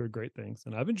I've only heard great things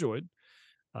and I've enjoyed.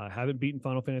 I haven't beaten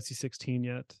Final Fantasy 16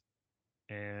 yet,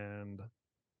 and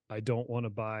I don't want to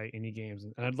buy any games.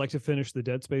 And I'd like to finish the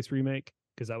Dead Space remake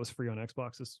because that was free on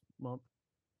Xbox this month.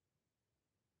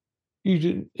 You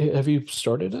did have you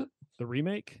started it? The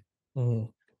remake?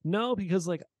 Mhm. No, because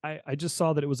like I just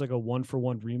saw that it was like a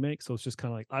 1-for-1 remake, so it's just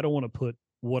kind of like I don't want to put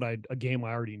a game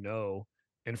I already know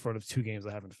in front of two games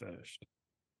I haven't finished.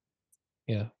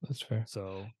 Yeah, that's fair.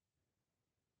 So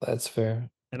That's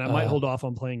fair. and I might hold off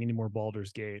on playing any more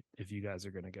Baldur's Gate if you guys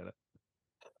are going to get it.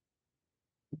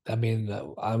 I mean,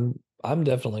 I'm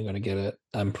definitely going to get it.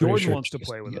 I'm pretty Jordan sure wants to Chase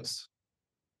play will with get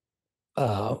it.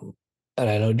 us. And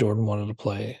I know Jordan wanted to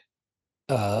play.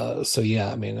 So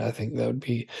yeah, I mean, I think that would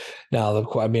be now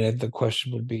the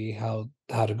question would be how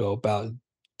to go about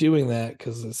doing that,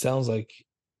 because it sounds like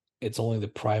it's only the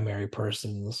primary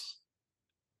person's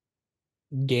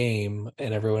game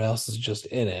and everyone else is just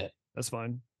in it. That's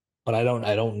fine. But I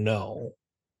don't know,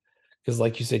 because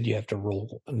like you said, you have to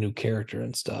roll a new character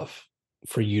and stuff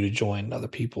for you to join other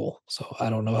people. So I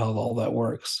don't know how all that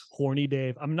works. Horny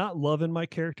Dave. I'm not loving my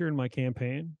character in my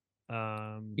campaign.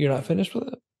 You're not finished with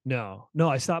it? No,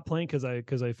 I stopped playing because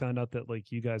I found out that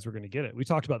like you guys were going to get it. We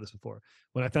talked about this before.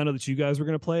 When I found out that you guys were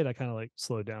going to play it, I kind of like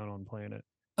slowed down on playing it.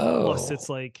 Oh, Plus, it's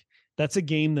like that's a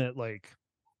game that like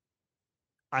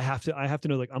I have to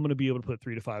know like I'm going to be able to put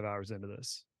 3 to 5 hours into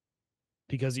this,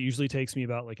 because it usually takes me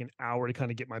about like an hour to kind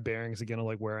of get my bearings again of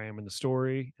like where I am in the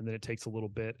story, and then it takes a little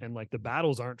bit, and like the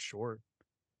battles aren't short,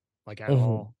 like at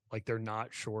all. Like they're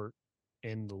not short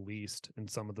in the least in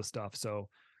some of the stuff. So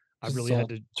I really had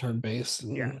to turn based.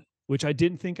 Yeah, which I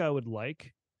didn't think I would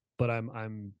like, but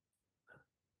I'm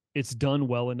it's done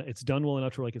well, and it's done well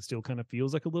enough to where like it still kind of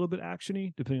feels like a little bit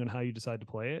actiony depending on how you decide to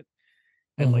play it.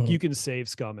 And like you can save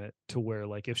scum it to where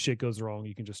like if shit goes wrong,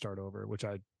 you can just start over, which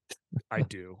I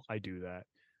do that.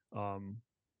 I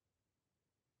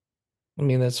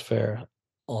mean, that's fair.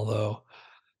 Although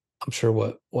I'm sure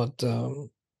what the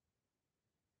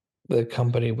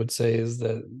company would say is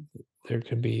that there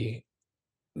could be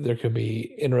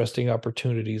interesting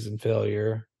opportunities in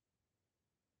failure.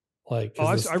 Like,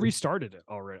 I restarted it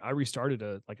already. I restarted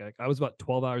it. Like I was about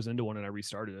 12 hours into one and I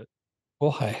restarted it.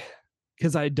 Why?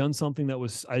 Because I had done something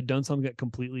that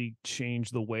completely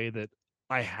changed the way that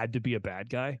I had to be a bad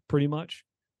guy, pretty much,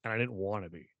 and I didn't want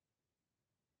to be.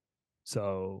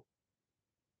 So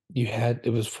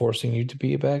it was forcing you to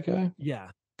be a bad guy?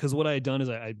 Yeah, because what I had done is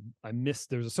I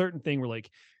missed. There's a certain thing where like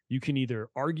you can either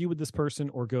argue with this person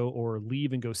or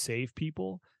leave and go save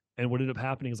people. And what ended up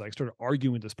happening is I started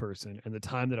arguing with this person, and the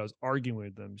time that I was arguing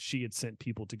with them, she had sent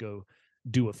people to go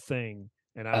do a thing,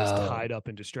 and I was tied up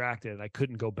and distracted, and I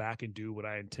couldn't go back and do what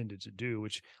I intended to do,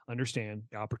 which understand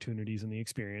the opportunities and the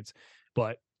experience,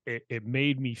 but it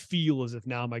made me feel as if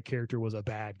now my character was a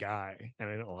bad guy, and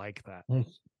I didn't like that.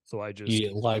 So I just You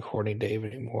didn't like Horny Dave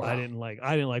anymore. I didn't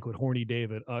like what Horny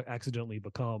David accidentally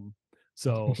become.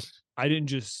 So I didn't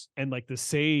just, and like the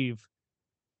save,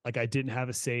 like I didn't have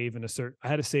a save in a certain. I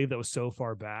had a save that was so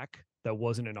far back that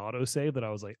wasn't an auto save that I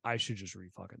was like, I should just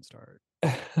fucking start.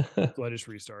 So I just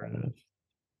restarted it.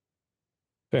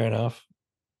 Fair enough.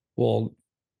 Well,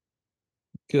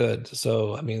 good.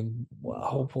 So, I mean, well,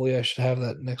 hopefully I should have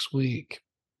that next week.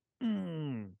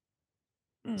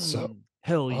 So,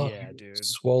 Hell oh, yeah, you're dude.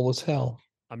 swole as hell.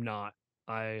 I'm not.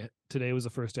 Today was the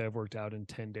first day I've worked out in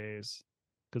 10 days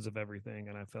because of everything,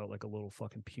 and I felt like a little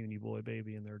fucking puny boy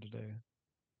baby in there today.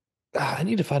 I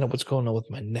need to find out what's going on with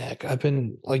my neck. I've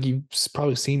been like, you've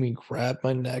probably seen me grab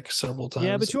my neck several times.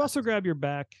 Yeah, but you also grab your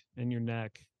back and your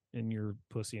neck and your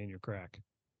pussy and your crack.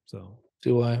 So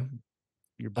do I?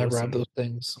 Your I bussy. grab those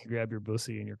things. You grab your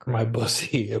bussy and your crack. My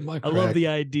bussy and my crack. I love the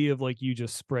idea of like you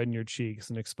just spreading your cheeks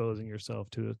and exposing yourself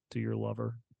to your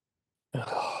lover.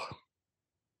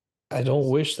 I don't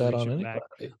wish that Reach on it anybody.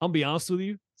 back. I'll be honest with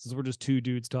you, since we're just two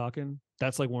dudes talking,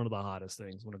 that's like one of the hottest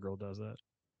things when a girl does that.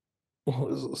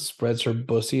 Spreads her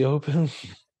bussy open.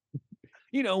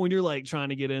 You know, when you're like trying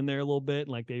to get in there a little bit, and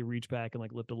like they reach back and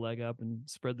like lift a leg up and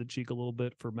spread the cheek a little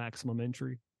bit for maximum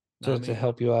entry. To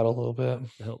help you out a little bit.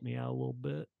 To help me out a little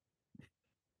bit.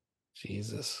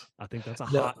 Jesus. I think that's a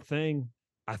hot thing.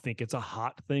 I think it's a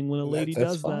hot thing when a lady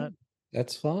does fine. that.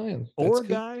 That's fine. Or that's a good.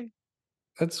 guy.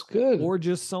 That's good. Or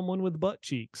just someone with butt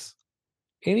cheeks.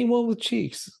 Anyone with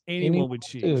cheeks. Anyone with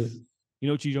cheeks. Dude. You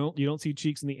know what you don't see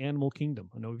cheeks in the animal kingdom.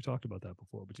 I know we've talked about that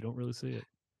before, but you don't really see it.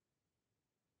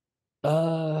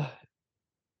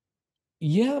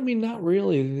 Yeah, I mean, not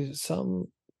really.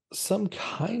 Some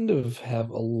kind of have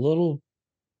a little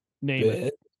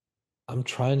bit. I'm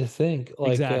trying to think.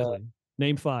 Like exactly.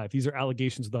 Name 5. These are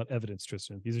allegations without evidence,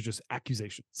 Tristan. These are just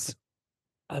accusations.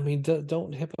 I mean,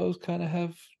 don't hippos kind of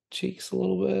have cheeks a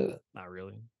little bit? Not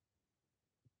really.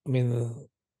 I mean,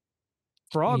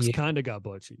 frogs kind of got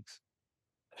butt cheeks.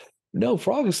 No,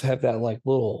 frogs have that like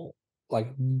little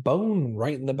like bone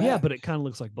right in the back. Yeah, but it kind of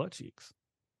looks like butt cheeks.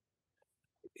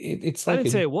 It's like I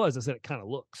didn't say it was. I said it kind of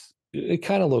looks. It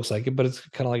kind of looks like it, but it's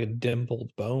kind of like a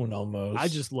dimpled bone almost. I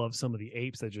just love some of the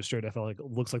apes that just straight up like it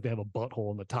looks like they have a butthole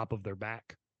on the top of their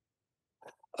back.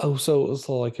 Oh, so it's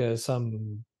like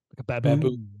some like a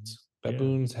baboon.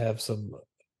 Baboons have some,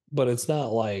 but it's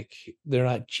not like they're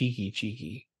not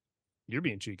cheeky. You're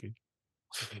being cheeky.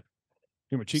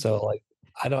 You're cheeky. So like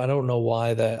I don't know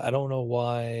why that. I don't know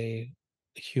why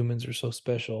humans are so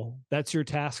special. That's your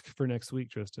task for next week,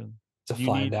 Tristan. To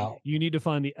find out. You need to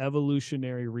find the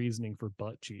evolutionary reasoning for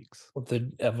butt cheeks. The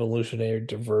evolutionary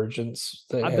divergence.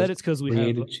 I bet it's because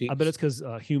I bet it's because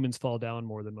humans fall down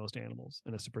more than most animals,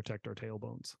 and it's to protect our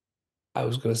tailbones. I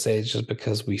was going to say it's just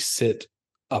because we sit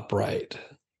upright,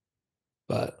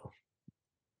 but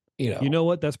you know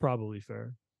what? That's probably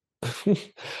fair.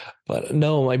 But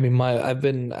no, I mean,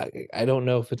 I don't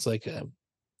know if it's like a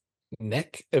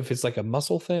neck, if it's like a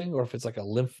muscle thing or if it's like a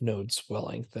lymph node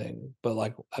swelling thing, but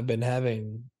like I've been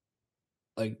having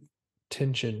like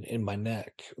tension in my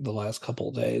neck the last couple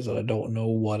of days and I don't know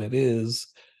what it is.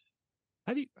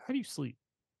 How do you sleep?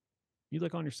 You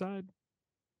like on your side?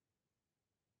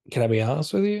 Can I be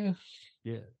honest with you?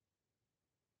 Yeah.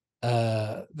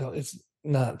 No, it's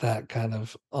not that kind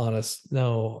of honest.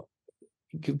 No.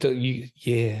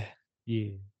 Yeah.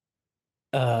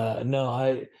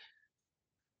 No,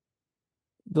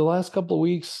 the last couple of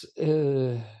weeks,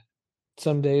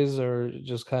 some days are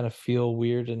just kind of feel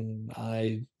weird,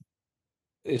 and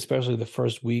especially the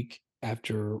first week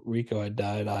after Rico had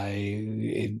died,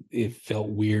 it felt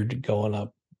weird going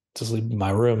up to sleep in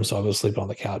my room, so I was sleeping on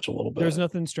the couch a little bit. There's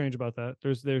nothing strange about that.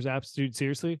 There's absolute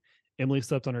seriously. Emily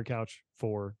slept on her couch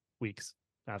for weeks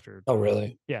after. Oh,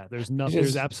 really? Yeah, there's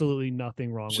absolutely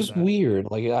nothing wrong with that. It's just weird.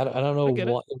 Like I don't know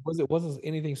what it wasn't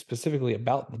anything specifically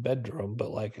about the bedroom,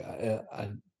 but like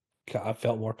I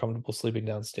felt more comfortable sleeping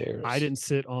downstairs. I didn't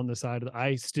sit on the side of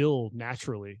I still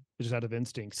naturally, just out of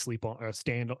instinct, sleep on or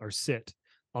stand or sit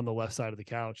on the left side of the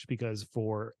couch because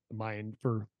for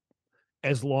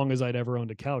as long as I'd ever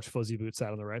owned a couch, Fuzzy Boot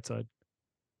sat on the right side.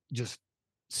 Just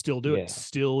still do it.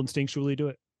 Still instinctually do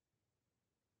it.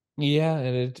 Yeah,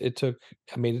 and it took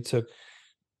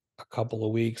a couple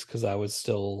of weeks because I was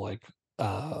still like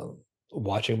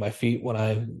watching my feet when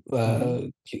I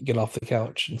get off the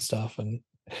couch and stuff, and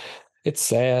it's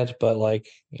sad, but like,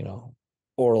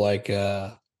 or like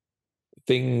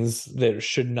things that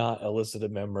should not elicit a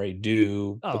memory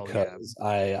do because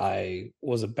I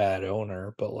was a bad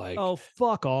owner, but like, oh,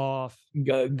 fuck off.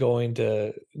 Going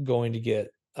to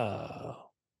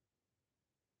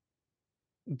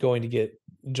get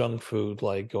junk food,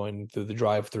 like going through the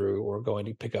drive-through or going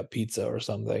to pick up pizza or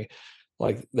something,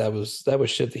 like that was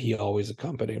shit that he always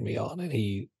accompanied me on, and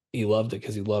he loved it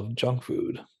because he loved junk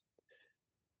food.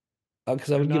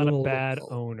 because I You're would give not him a a bad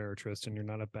little. owner, Tristan. You're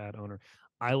not a bad owner.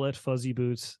 I let Fuzzy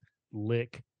Boots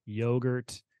lick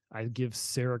yogurt. I give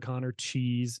Sarah Connor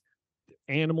cheese.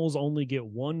 Animals only get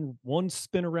one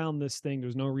spin around this thing.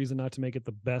 There's no reason not to make it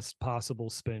the best possible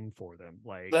spin for them.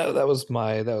 Like, That was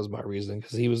my reason,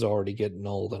 because he was already getting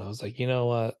old, and I was like, you know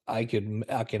what, I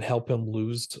can help him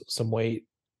lose some weight.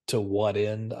 To what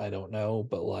end, I don't know,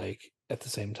 but like at the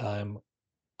same time,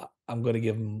 I'm going to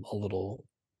give him a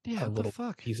yeah, what the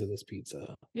fuck? piece of this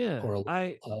pizza, Yeah, or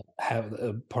have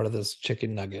a part of this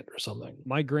chicken nugget or something.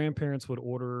 my grandparents would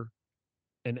order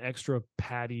an extra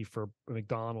patty for a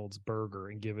McDonald's burger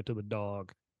and give it to the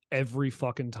dog every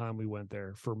fucking time we went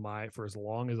there for as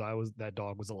long as that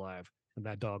dog was alive, and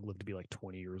that dog lived to be like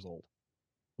 20 years old.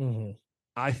 Mm-hmm.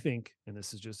 I think, and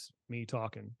this is just me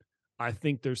talking, I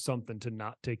think there's something to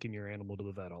not taking your animal to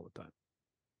the vet all the time,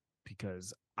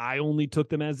 because I've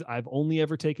only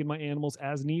ever taken my animals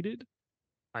as needed.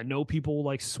 I know people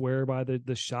like swear by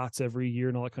the shots every year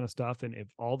and all that kind of stuff. And if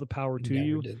all the power to Never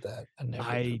you, did that. I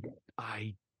never did that.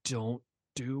 I don't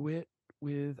do it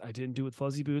I didn't do it with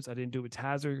Fuzzy Boots. I didn't do it with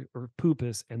Taz or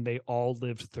Poopus, and they all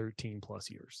lived 13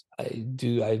 plus years. I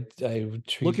do. I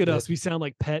treat. Look at us. We sound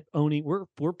like pet owning.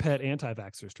 We're pet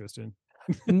anti-vaxxers, Tristan.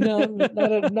 No, not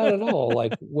at all.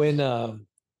 Like when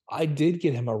I did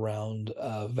get him around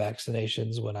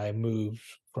vaccinations when I moved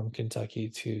from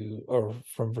Kentucky or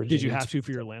from Virginia. Did you have to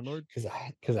for your landlord?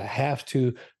 Because I have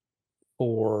to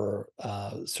for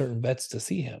certain vets to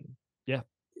see him. Yeah.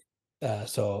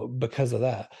 So because of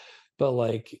that, but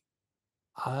like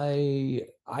I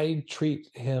treat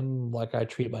him like I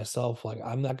treat myself. Like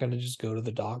I'm not going to just go to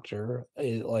the doctor.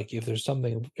 Like if there's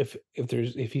something, if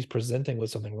he's presenting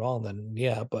with something wrong, then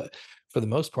yeah. But for the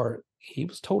most part, he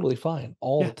was totally fine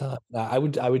all the time. Now, I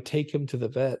would take him to the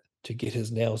vet to get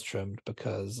his nails trimmed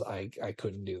because I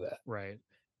couldn't do that. Right.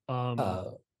 I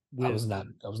was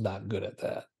not good at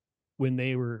that. When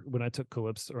I took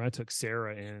Calypso, or I took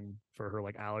Sarah in for her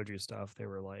like allergy stuff, they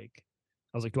were like,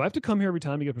 I was like, do I have to come here every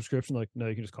time to get a prescription? They're like, no,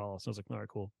 you can just call us. And I was like, all right,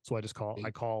 cool. So I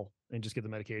call and just get the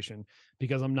medication,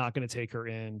 because I'm not going to take her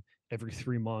in every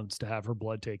 3 months to have her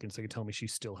blood taken so they can tell me she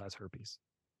still has herpes.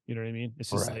 You know what I mean? It's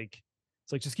just like,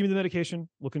 it's like, just give me the medication.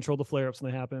 We'll control the flare-ups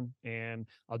when they happen. And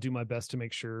I'll do my best to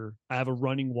make sure. I have a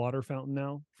running water fountain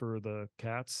now for the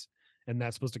cats, and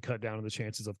that's supposed to cut down on the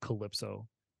chances of Calypso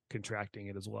contracting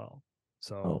it as well.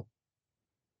 So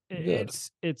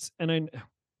it's and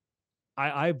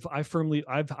I've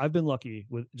been lucky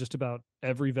with just about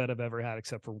every vet I've ever had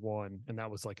except for one, and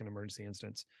that was like an emergency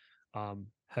instance.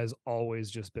 Has always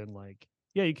just been like,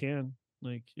 yeah, you can.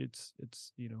 Like it's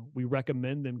we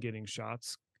recommend them getting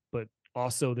shots, but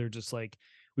also they're just like,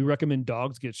 we recommend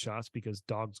dogs get shots because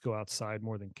dogs go outside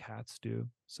more than cats do.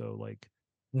 So like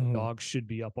dogs should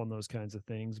be up on those kinds of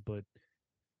things, but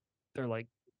they're like,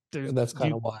 that's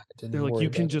kind of why I didn't. They're like, you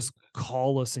can just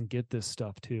call us and get this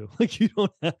stuff too. Like you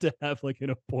don't have to have like an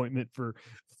appointment for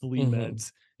flea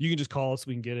meds. You can just call us,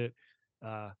 we can get it.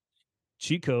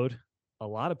 Cheat code, a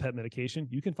lot of pet medication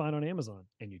you can find on Amazon,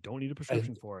 and you don't need a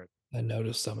prescription for it. I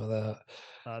noticed some of that.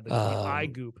 The eye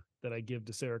goop that I give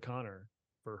to Sarah Connor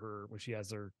for her when she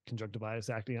has her conjunctivitis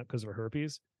acting up because of her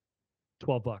herpes,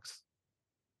 $12.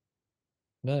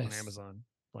 Nice. On Amazon.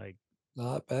 Like,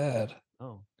 not bad.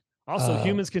 Oh. Also,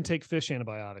 humans can take fish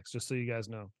antibiotics, just so you guys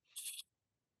know.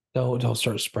 Don't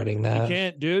start spreading that. You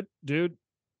can't, dude.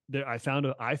 I found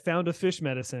a fish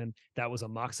medicine that was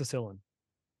amoxicillin.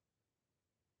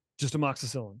 Just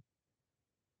amoxicillin.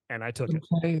 And I took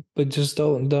it. But just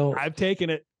don't. I've taken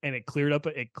it, and it cleared up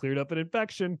an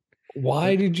infection.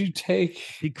 Why did you take?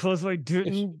 Because I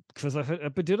didn't. Because I had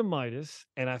epididymitis,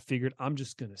 and I figured I'm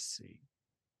just gonna see.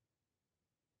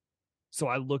 So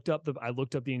I looked up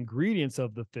the ingredients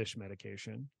of the fish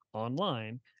medication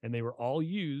online, and they were all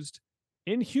used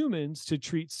in humans to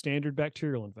treat standard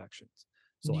bacterial infections.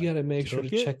 So you got to make sure to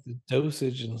check the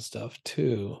dosage and stuff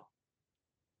too.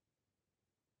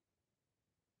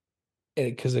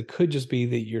 Because it could just be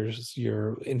that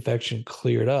your infection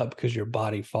cleared up because your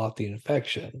body fought the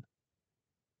infection.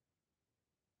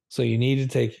 So you need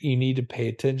to pay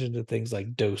attention to things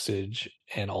like dosage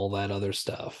and all that other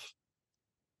stuff.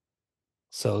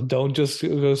 So don't just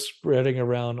go spreading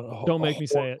around. Don't make me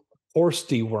say it. Horse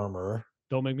dewormer.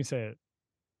 Don't make me say it.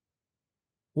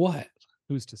 What?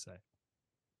 Who's to say?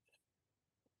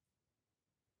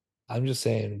 I'm just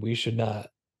saying we should not.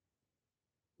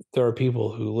 There are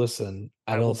people who listen.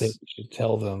 I don't think we should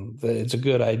tell them that it's a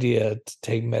good idea to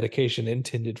take medication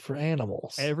intended for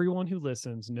animals. Everyone who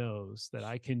listens knows that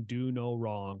I can do no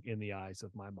wrong in the eyes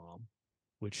of my mom,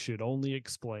 which should only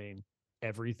explain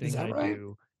everything I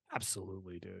do.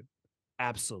 Absolutely, dude.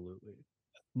 Absolutely.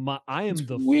 I am It's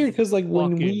the weird because like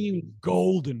when fucking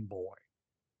golden boy.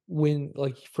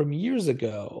 like from years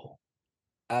ago,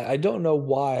 I don't know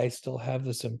why I still have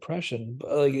this impression, but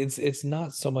like it's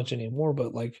not so much anymore.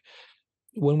 But like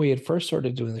when we had first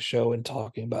started doing the show and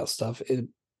talking about stuff,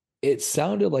 it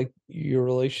sounded like your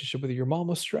relationship with your mom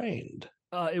was strained.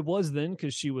 It was then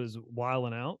because she was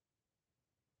wilding out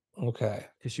Okay.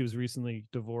 because she was recently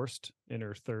divorced in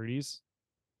her 30s.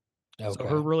 So Okay.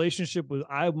 her relationship with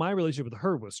my relationship with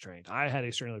her was strained. I had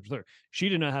a strained relationship with her. She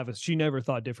did not have a. She never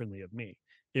thought differently of me.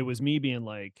 It was me being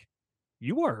like,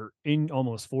 "You are in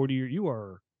almost 40. You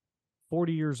are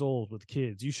 40 years old with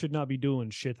kids. You should not be doing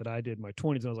shit that I did in my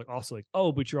 20s." And I was like, also like,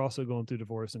 "Oh, but you're also going through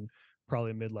divorce and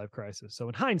probably a midlife crisis." So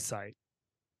in hindsight,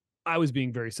 I was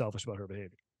being very selfish about her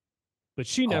behavior. But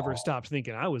she never Oh, stopped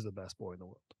thinking I was the best boy in the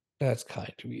world. that's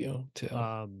kind of you too.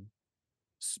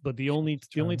 But the only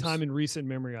Terms. time in recent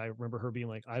memory I remember her being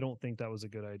like, "I don't think that was a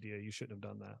good idea. You shouldn't have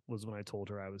done that," was when I told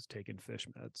her I was taking fish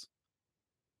meds.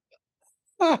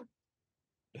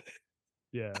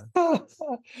 Yeah.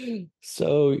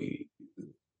 so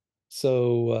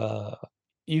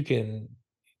you can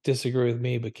disagree with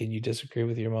me, but can you disagree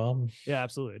with your mom? Yeah,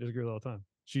 absolutely. I disagree all the time.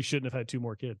 She shouldn't have had 2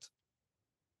 more kids.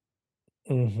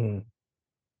 Hmm.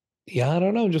 Yeah, I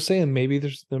don't know. I'm just saying, maybe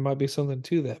there might be something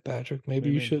to that, Patrick. Maybe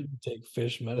you Maybe. shouldn't take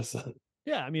fish medicine.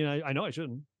 Yeah, I mean, I know I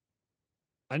shouldn't.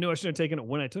 I knew I shouldn't have taken it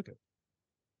when I took it.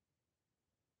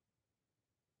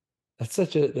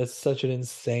 That's such an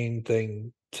insane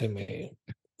thing to me.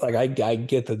 Like I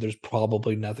get that there's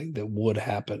probably nothing that would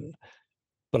happen,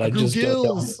 but I I grew just don't know.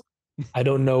 gills. I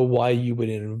don't know why you would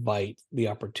invite the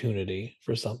opportunity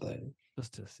for something.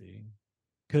 Just to see.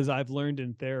 Because I've learned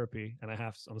in therapy, and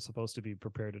I'm supposed to be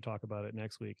prepared to talk about it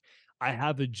next week. I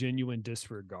have a genuine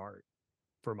disregard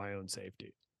for my own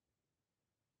safety.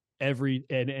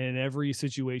 In every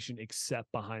situation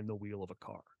except behind the wheel of a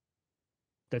car.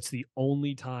 That's the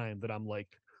only time that I'm like,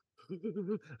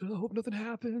 I hope nothing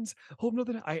happens. Hope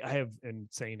nothing. I have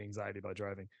insane anxiety about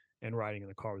driving and riding in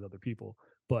the car with other people.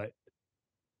 But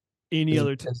any Is it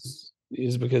other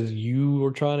because you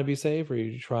were trying to be safe, or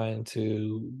you're trying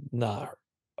to not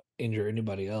injure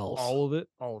anybody else? all of it,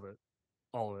 all of it,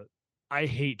 all of it. I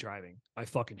hate driving. I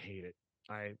fucking hate it.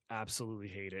 I absolutely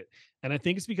hate it. And I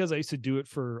think it's because I used to do it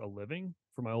for a living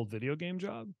for my old video game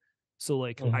job. So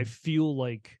like I Mhm. feel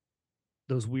like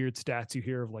those weird stats you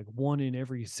hear of like 1 in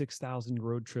every 6,000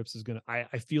 road trips is gonna I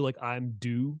feel like I'm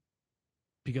due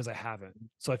because I haven't.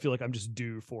 So I feel like I'm just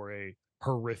due for a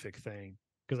horrific thing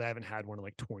because I haven't had one in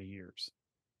like 20 years.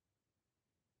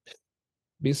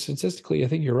 Be statistically, I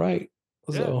think you're right.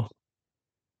 Yeah. So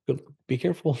be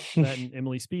careful. That and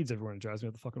Emily speeds everyone. It drives me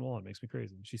up the fucking wall. It makes me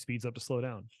crazy. She speeds up to slow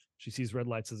down. She sees red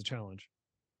lights as a challenge.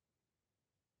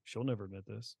 She'll never admit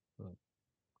this. But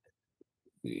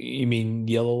You mean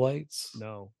yellow lights?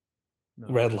 no, no.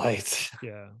 Red lights.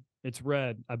 Yeah. It's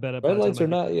red. I bet by Red the lights time are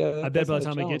not. Yeah, I bet that's by not the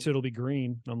a time I get challenge. to it, it'll be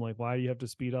green. I'm like, why do you have to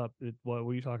speed up? What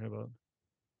are you talking about?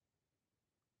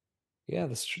 Yeah,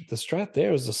 the strat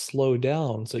there is to slow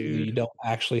down so that you Dude, don't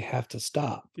actually have to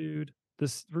stop. dude.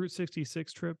 This Route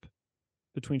 66 trip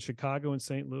between Chicago and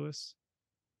St. Louis.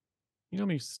 You know how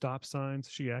many stop signs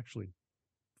she actually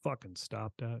fucking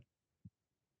stopped at?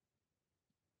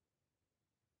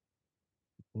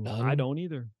 None. I don't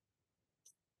either.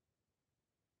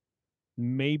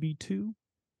 Maybe 2.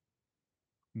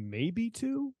 Maybe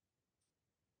 2.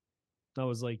 I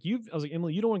was like,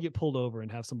 Emily, you don't want to get pulled over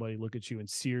and have somebody look at you and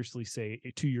seriously say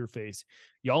to your face,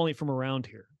 "Y'all ain't from around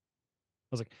here." I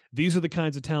was like, these are the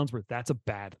kinds of towns where that's a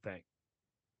bad thing.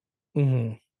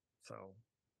 Mhm. So,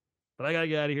 but I gotta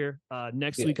get out of here.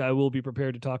 Next Yeah. week, I will be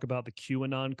prepared to talk about the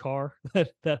QAnon car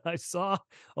that I saw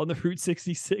on the Route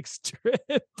 66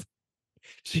 trip.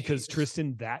 Because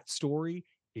Tristan, that story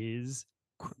is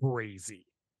crazy.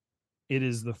 It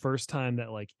is the first time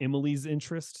that like Emily's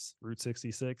interests, Route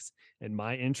 66, and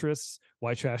my interests,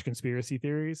 white trash conspiracy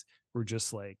theories, were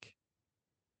just like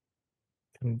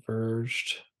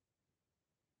Converged.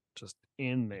 just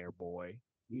in there, boy.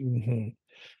 Hmm.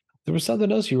 There was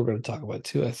something else you were going to talk about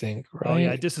too, I think, right? Oh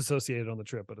yeah, I disassociated on the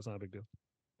trip, but it's not a big deal.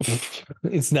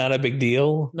 It's not a big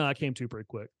deal. No, I came to pretty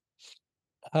quick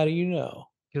How do you know?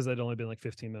 because I'd only been like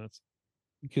 15 minutes.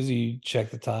 Because you check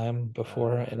the time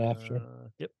before and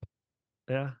after. Yep.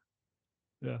 Yeah.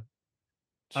 Yeah.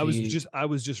 Gee, I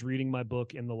was just reading my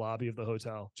book in the lobby of the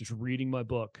hotel, just reading my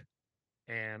book.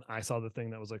 And I saw the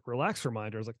thing that was like relax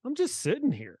reminder. I was like, I'm just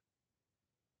sitting here.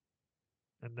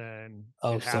 And then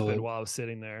it happened while I was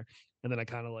sitting there. And then I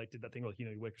kind of like did that thing like,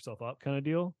 you wake yourself up kind of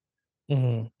deal.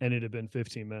 Mhm. And it had been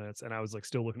 15 minutes and I was like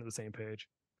still looking at the same page.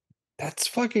 That's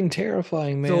fucking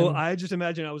terrifying, man. So I just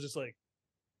imagine I was just like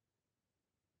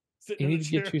Sitting You in need the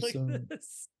to get chair you like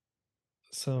this.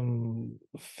 some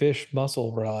fish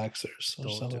muscle relaxers or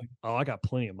Don't do- something. Oh, I got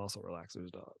plenty of muscle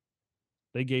relaxers, dog.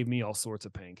 They gave me all sorts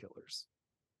of painkillers,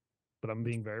 but I'm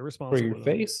being very For responsible your with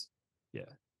them. face? Yeah.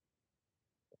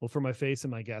 Well, for my face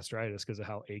and my gastritis, because of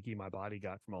how achy my body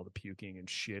got from all the puking and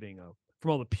shitting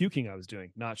from all the puking I was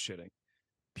doing, not shitting.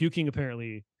 Puking,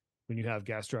 apparently, when you have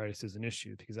gastritis is an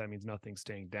issue because that means nothing's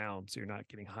staying down, so you're not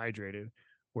getting hydrated.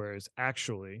 Whereas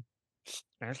actually,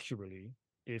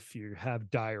 if you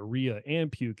have diarrhea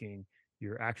and puking,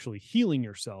 you're actually healing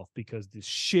yourself because the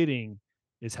shitting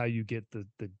is how you get the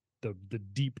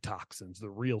deep toxins, the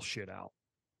real shit out.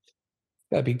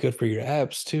 That'd be good for your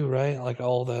abs too, right? Like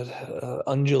all that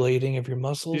undulating of your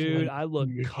muscles. Dude, when I look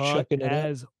you're cut shucking it up.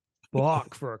 as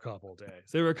fuck for a couple of days.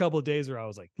 There were a couple of days where I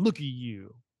was like, look at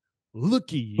you.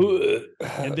 Look at you.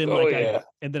 And then Oh, like yeah.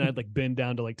 I'd like bend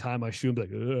down to like tie my shoe and be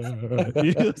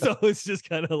like, so it's just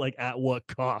kind of like at what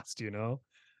cost, you know?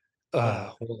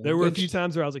 Well, There were a good few sh-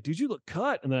 times where I was like, dude, you look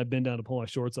cut. And then I'd bend down to pull my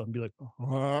shorts up and be like,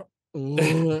 all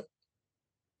well,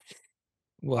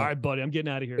 right, buddy, I'm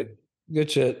getting out of here. good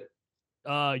shit.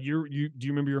 Do you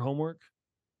remember your homework?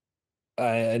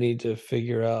 I need to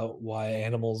figure out why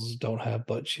animals don't have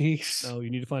butt cheeks. No, you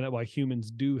need to find out why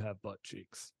humans do have butt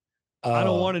cheeks. I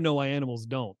don't want to know why animals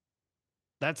don't.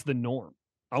 That's the norm.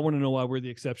 I want to know why we're the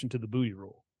exception to the booty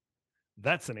rule.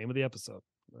 That's the name of the episode.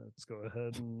 Let's go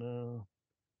ahead and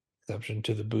Exception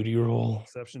to the booty rule.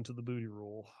 exception to the booty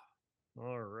rule.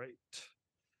 All right.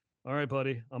 All right,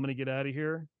 buddy. I'm gonna get out of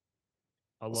here.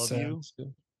 I love Sounds you.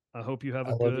 good. I hope you have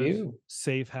I a love good, you.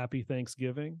 safe, happy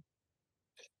Thanksgiving.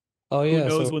 Oh Who yeah.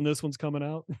 knows So when this one's coming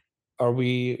out? were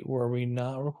we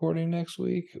not recording next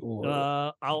week? Or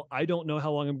I don't know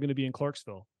how long I'm gonna be in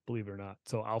Clarksville, believe it or not.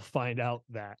 So I'll find out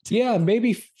that. yeah,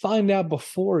 maybe find out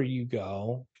before you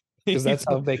go. Because that's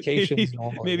how vacations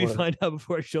normally maybe work. find out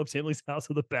before I show up to Emily's house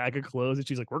with a bag of clothes and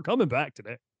she's like, we're coming back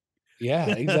today. Yeah,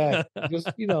 exactly.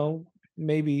 Just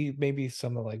maybe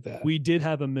something like that. We did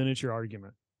have a miniature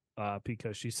argument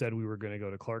because she said we were going to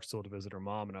go to Clarksville to visit her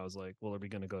mom. And I was like, well, are we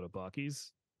going to go to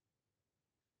Buc-ee's?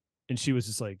 And she was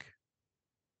just like,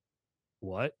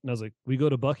 what? And I was like, we go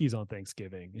to Buc-ee's on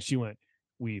Thanksgiving. And she went,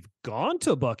 we've gone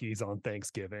to Buc-ee's on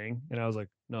Thanksgiving. And I was like,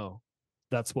 no,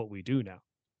 that's what we do now.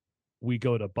 We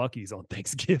go to Buc-ee's on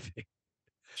Thanksgiving.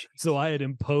 So I've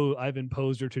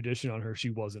imposed her tradition on her she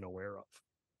wasn't aware of.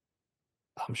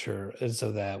 I'm sure. And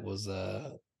so that was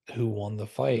who won the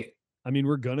fight. I mean,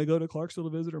 we're gonna go to Clarksville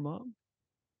to visit her mom,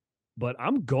 but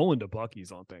I'm going to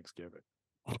Buc-ee's on Thanksgiving.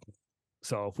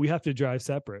 So if we have to drive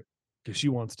separate because she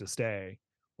wants to stay,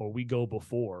 or we go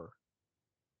before,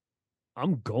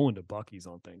 I'm going to Buc-ee's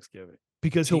on Thanksgiving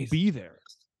because he'll be there.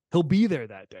 He'll be there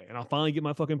that day, and I'll finally get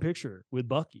my fucking picture with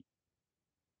Bucky.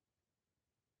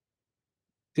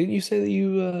 Didn't you say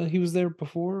that he was there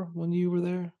before when you were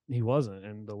there? He wasn't,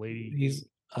 and the lady.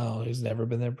 He's never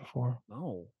been there before.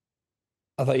 No.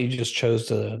 I thought you just chose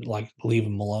to like leave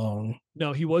him alone.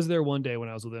 No, he was there one day when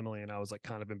I was with Emily, and I was like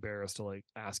kind of embarrassed to like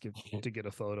ask him to get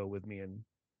a photo with me and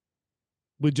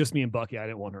with just me and Bucky. I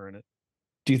didn't want her in it.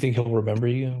 Do you think he'll remember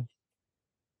you?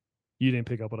 You didn't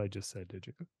pick up what I just said, did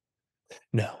you?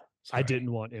 No. I sorry.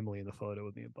 didn't want Emily in the photo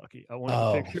with me and Bucky. I wanted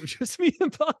a picture of just me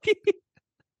and Bucky.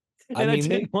 And I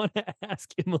didn't want to ask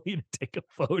Emily to take a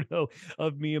photo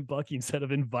of me and Bucky instead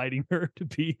of inviting her to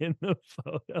be in the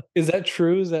photo. Is that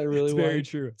true? Is that really It's very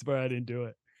true. It's why I didn't do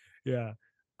it. Yeah.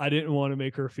 I didn't want to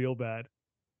make her feel bad.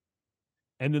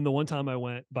 And then the one time I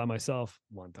went by myself,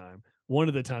 one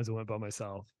of the times I went by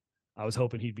myself, I was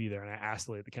hoping he'd be there. And I asked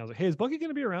the lady at the counter, hey, is Bucky going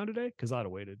to be around today? Because I'd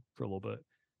have waited for a little bit.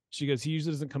 She goes, he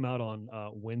usually doesn't come out on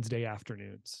Wednesday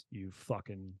afternoons, you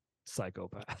fucking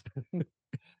psychopath.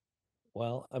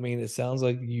 Well, I mean, it sounds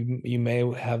like you may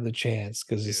have the chance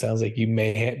because it sounds like you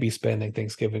may be spending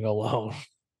Thanksgiving alone.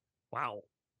 Wow.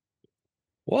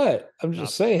 What? I'm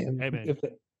just saying. Hey, man.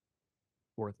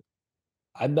 Worth it.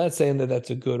 I'm not saying that that's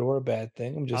a good or a bad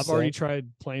thing. I'm just I've already tried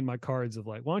playing my cards of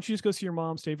like, why don't you just go see your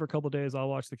mom, stay for a couple of days, I'll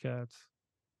watch the cats.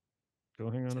 Go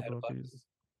hang on at Buc-ee's.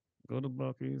 Go to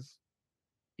Buc-ee's.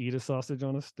 Eat a sausage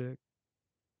on a stick.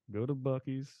 Go to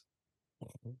Buc-ee's.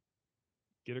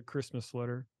 Get a Christmas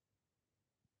sweater.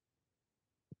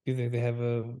 Do you think they have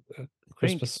a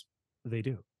Christmas? They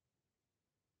do.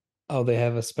 Oh, they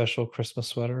have a special Christmas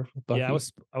sweater with Bucky? Yeah, I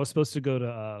was supposed to go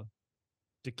to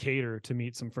Decatur to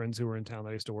meet some friends who were in town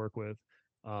that I used to work with.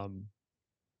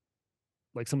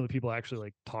 Like some of the people I actually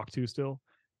like talk to still.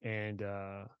 And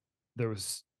there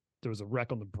was a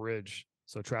wreck on the bridge,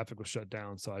 so traffic was shut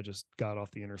down. So I just got off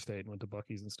the interstate and went to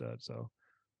Buc-ee's instead. So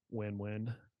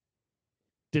win-win.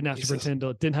 Didn't have to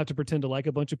pretend to like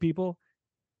a bunch of people,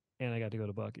 and I got to go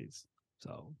to Buc-ee's.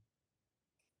 So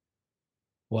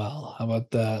Well, how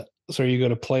about that? So are you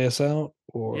going to play us out?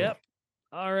 Or Yep.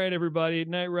 All right, everybody.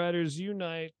 Night Riders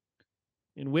unite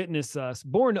and witness us.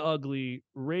 Born ugly,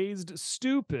 raised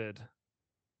stupid.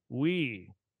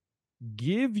 We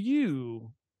give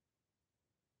you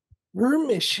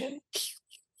permission.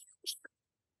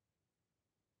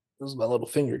 Those are my little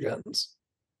finger guns.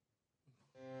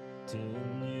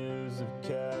 10 years of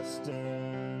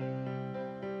casting,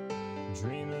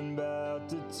 dreaming about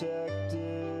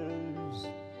detectives,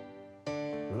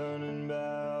 learning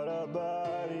about our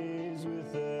bodies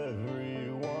with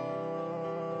everyone,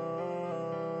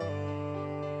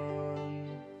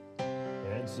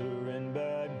 answering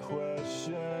bad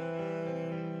questions,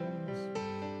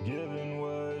 giving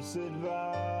worse advice,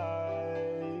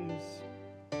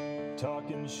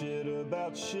 talking shit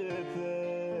about shit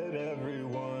that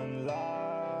everyone likes,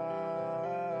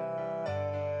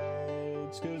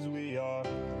 'cause we are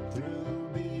through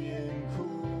being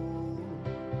cool.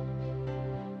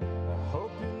 I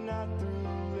hope you're not through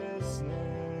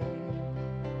listening.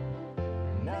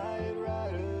 Night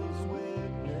Riders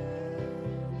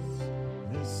witness,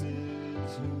 this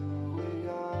is who we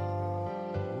are.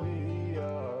 We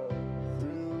are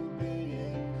through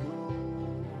being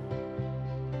cool.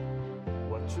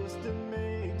 What Tristan